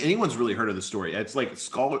 I don't think anyone's really heard of the story. It's like it's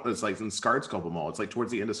like in Skardskulpamál. It's like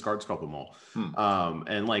towards the end of Skardskulpamál.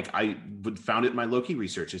 And like I found it in my Loki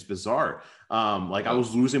research. It's bizarre. I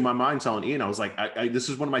was losing my mind telling Ian. I was like, this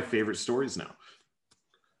is one of my favorite stories now.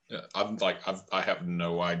 Yeah, I have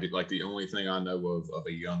no idea. Like, the only thing I know of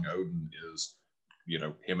a young Odin is,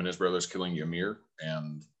 him and his brothers killing Ymir,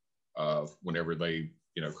 and whenever they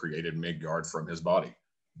created Midgard from his body,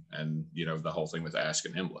 and the whole thing with Ask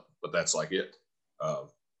and Embla. But that's like it.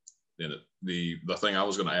 Then the thing I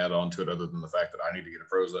was going to add on to it, other than the fact that I need to get a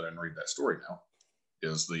prose and read that story now,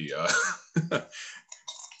 is the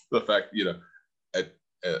the fact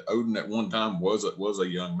Odin at one time was a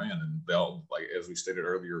young man, and they'll, like as we stated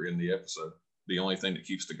earlier in the episode, the only thing that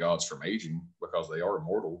keeps the gods from aging, because they are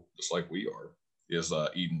immortal just like we are, is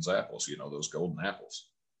Eden's apples. Those golden apples.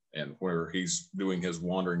 And where he's doing his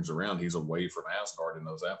wanderings around, he's away from Asgard and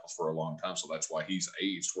those apples for a long time. So that's why he's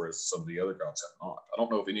aged, whereas some of the other gods have not. I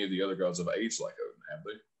don't know if any of the other gods have aged like Odin, have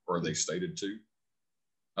they? Or are they stated to?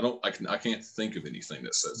 I can't think of anything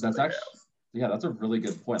that says that they have. Yeah, that's a really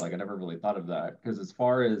good point. Like, I never really thought of that, because as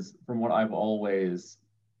far as from what I've always,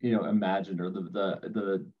 imagined, or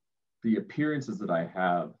the appearances that I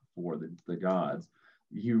have for the gods,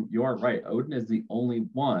 you are right. Odin is the only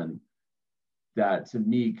one that to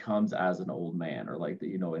me comes as an old man, or like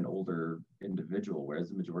an older individual, whereas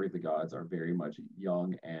the majority of the gods are very much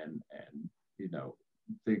young and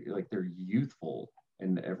they're youthful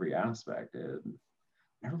in every aspect. And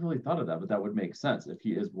I never really thought of that, but that would make sense. If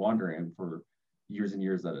he is wandering for years and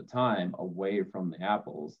years at a time away from the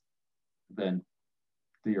apples, then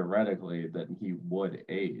theoretically then he would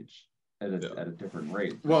age at a different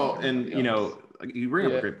rate. Well, and you bring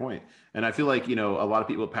up a great point. And I feel like, a lot of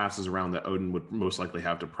people passes around that Odin would most likely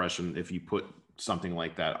have depression if you put something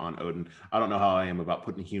like that on Odin. I don't know how I am about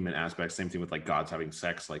putting human aspects. Same thing with like gods having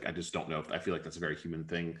sex. Like, I just don't know I feel like that's a very human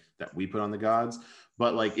thing that we put on the gods.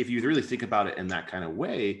 But like, if you really think about it in that kind of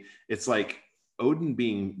way, it's like Odin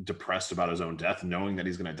being depressed about his own death, knowing that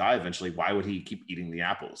he's going to die eventually. Why would he keep eating the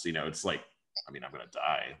apples? It's like, I'm going to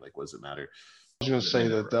die. Like, what does it matter? I was going to say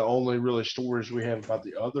that the only really stories we have about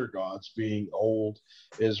the other gods being old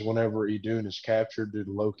is whenever Idun is captured due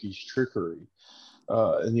to Loki's trickery.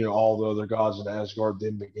 And all the other gods in Asgard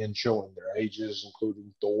then begin showing their ages,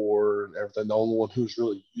 including Thor and everything. The only one who's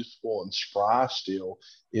really youthful and spry still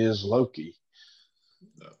is Loki.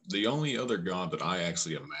 The only other god that I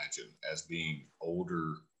actually imagine as being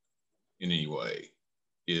older in any way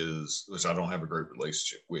is, which I don't have a great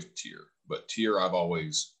relationship with, Tyr. But Tyr, I've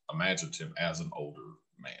always imagined him as an older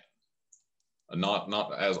man.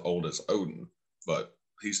 Not as old as Odin, but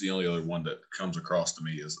he's the only other one that comes across to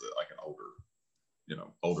me as like an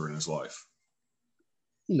older, older in his life.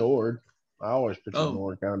 Nord. I always picture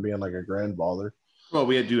Nord kind of being like a grandfather. Well,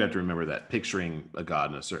 we do have to remember that picturing a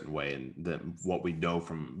god in a certain way and that what we know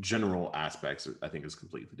from general aspects, I think, is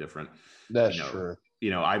completely different. That's you know, true.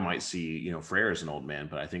 I might see, Freyr as an old man,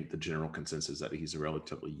 but I think the general consensus is that he's a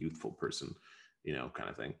relatively youthful person, kind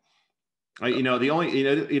of thing.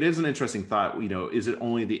 It is an interesting thought, is it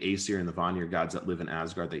only the Aesir and the Vanir gods that live in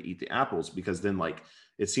Asgard that eat the apples? Because then, like,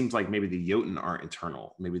 it seems like maybe the Jotun aren't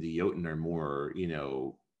eternal. Maybe the Jotun are more,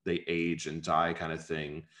 they age and die kind of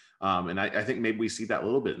thing. And I think maybe we see that a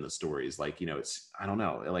little bit in the stories. Like, I don't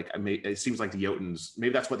know. Like, it seems like the Jotuns,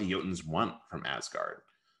 maybe that's what the Jotuns want from Asgard,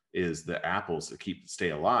 is the apples to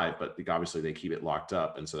stay alive, but obviously they keep it locked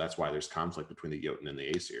up. And so that's why there's conflict between the Jotun and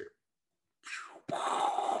the Aesir.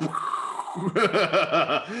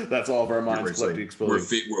 That's all of our minds collectively exploding.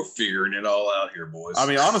 We're figuring it all out here, boys. I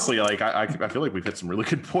mean, honestly, like I feel like we've hit some really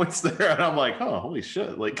good points there, and I'm like, oh, holy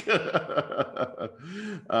shit! Like, but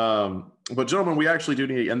gentlemen, we actually do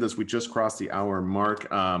need to end this. We just crossed the hour mark.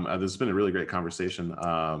 This has been a really great conversation.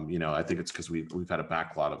 I think it's because we've had a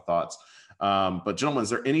backlog of thoughts. But gentlemen, is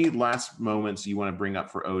there any last moments you want to bring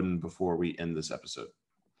up for Odin before we end this episode?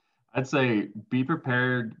 I'd say be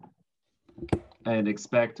prepared and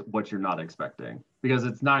expect what you're not expecting, because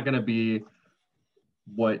it's not going to be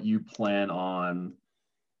what you plan on,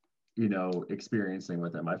 experiencing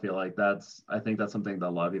with him. I think that's something that a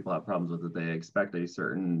lot of people have problems with, that they expect a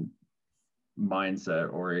certain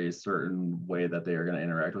mindset or a certain way that they are going to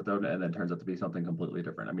interact with them, and then it turns out to be something completely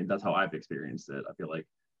different. I mean, that's how I've experienced it. I feel like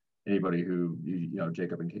anybody who,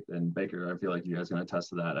 Jacob and Baker, I feel like you guys are going to attest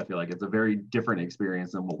to that. I feel like it's a very different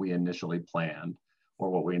experience than what we initially planned or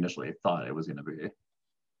what we initially thought it was going to be.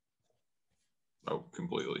 Oh,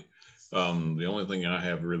 completely. The only thing I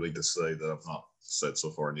have really to say that I've not said so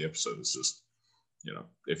far in the episode is just,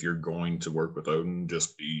 if you're going to work with Odin,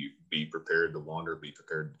 just be prepared to wander, be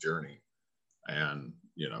prepared to journey, and,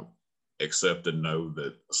 accept and know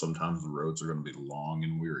that sometimes the roads are going to be long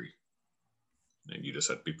and weary, and you just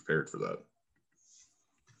have to be prepared for that.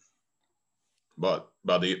 But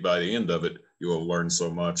by the end of it, you will learn so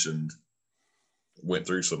much and went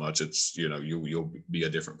through so much. It's, you'll be a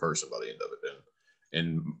different person by the end of it.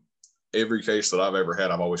 And in every case that I've ever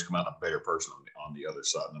had, I've always come out a better person on the other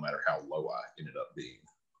side, no matter how low I ended up being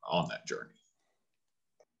on that journey.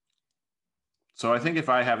 So I think if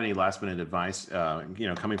I have any last minute advice,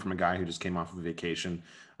 coming from a guy who just came off of a vacation,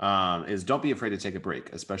 is don't be afraid to take a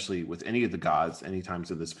break, especially with any of the gods, any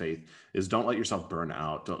times of this faith, is don't let yourself burn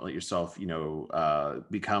out. Don't let yourself,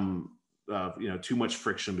 become, too much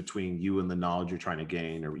friction between you and the knowledge you're trying to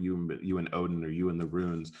gain, or you and Odin, or you and the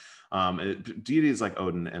runes. Deities like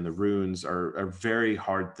Odin and the runes are very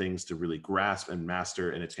hard things to really grasp and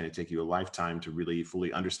master, and it's going to take you a lifetime to really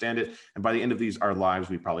fully understand it. And by the end of our lives,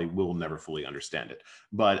 we probably will never fully understand it.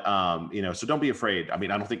 But so don't be afraid. I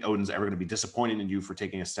mean, I don't think Odin's ever going to be disappointed in you for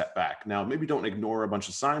taking a step back. Now, maybe don't ignore a bunch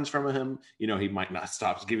of signs from him. He might not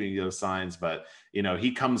stop giving you those signs, but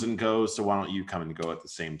he comes and goes. So why don't you come and go at the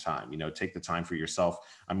same time? Take the time for yourself.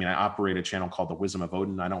 I mean, I operate a channel called The Wisdom of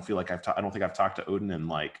Odin. I don't feel like I don't think I've talked to Odin in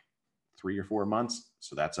like 3 or 4 months,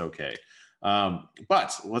 so that's okay.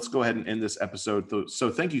 But let's go ahead and end this episode. So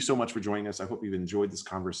thank you so much for joining us. I hope you've enjoyed this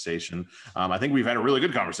conversation. I think we've had a really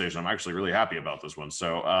good conversation. I'm actually really happy about this one.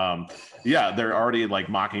 So they're already like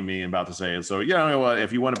mocking me and about to say it. So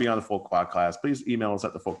if you want to be on the Folk Podcast, please email us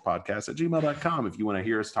at thefolkpodcast@gmail.com if you want to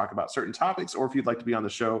hear us talk about certain topics, or if you'd like to be on the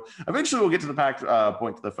show. Eventually we'll get to the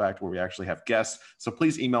point to the fact where we actually have guests. So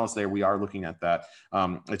please email us there. We are looking at that.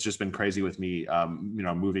 It's just been crazy with me,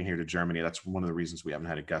 moving here to Germany. That's one of the reasons we haven't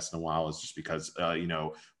had a guest in a while, is just because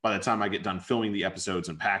by the time I get done filming the episodes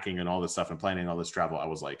and packing and all this stuff and planning all this travel, I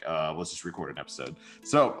was like, let's just record an episode.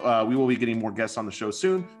 So we will be getting more guests on the show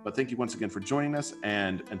soon, but thank you once again for joining us,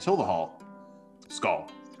 and until the hall, Skull.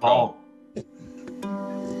 On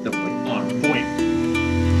point.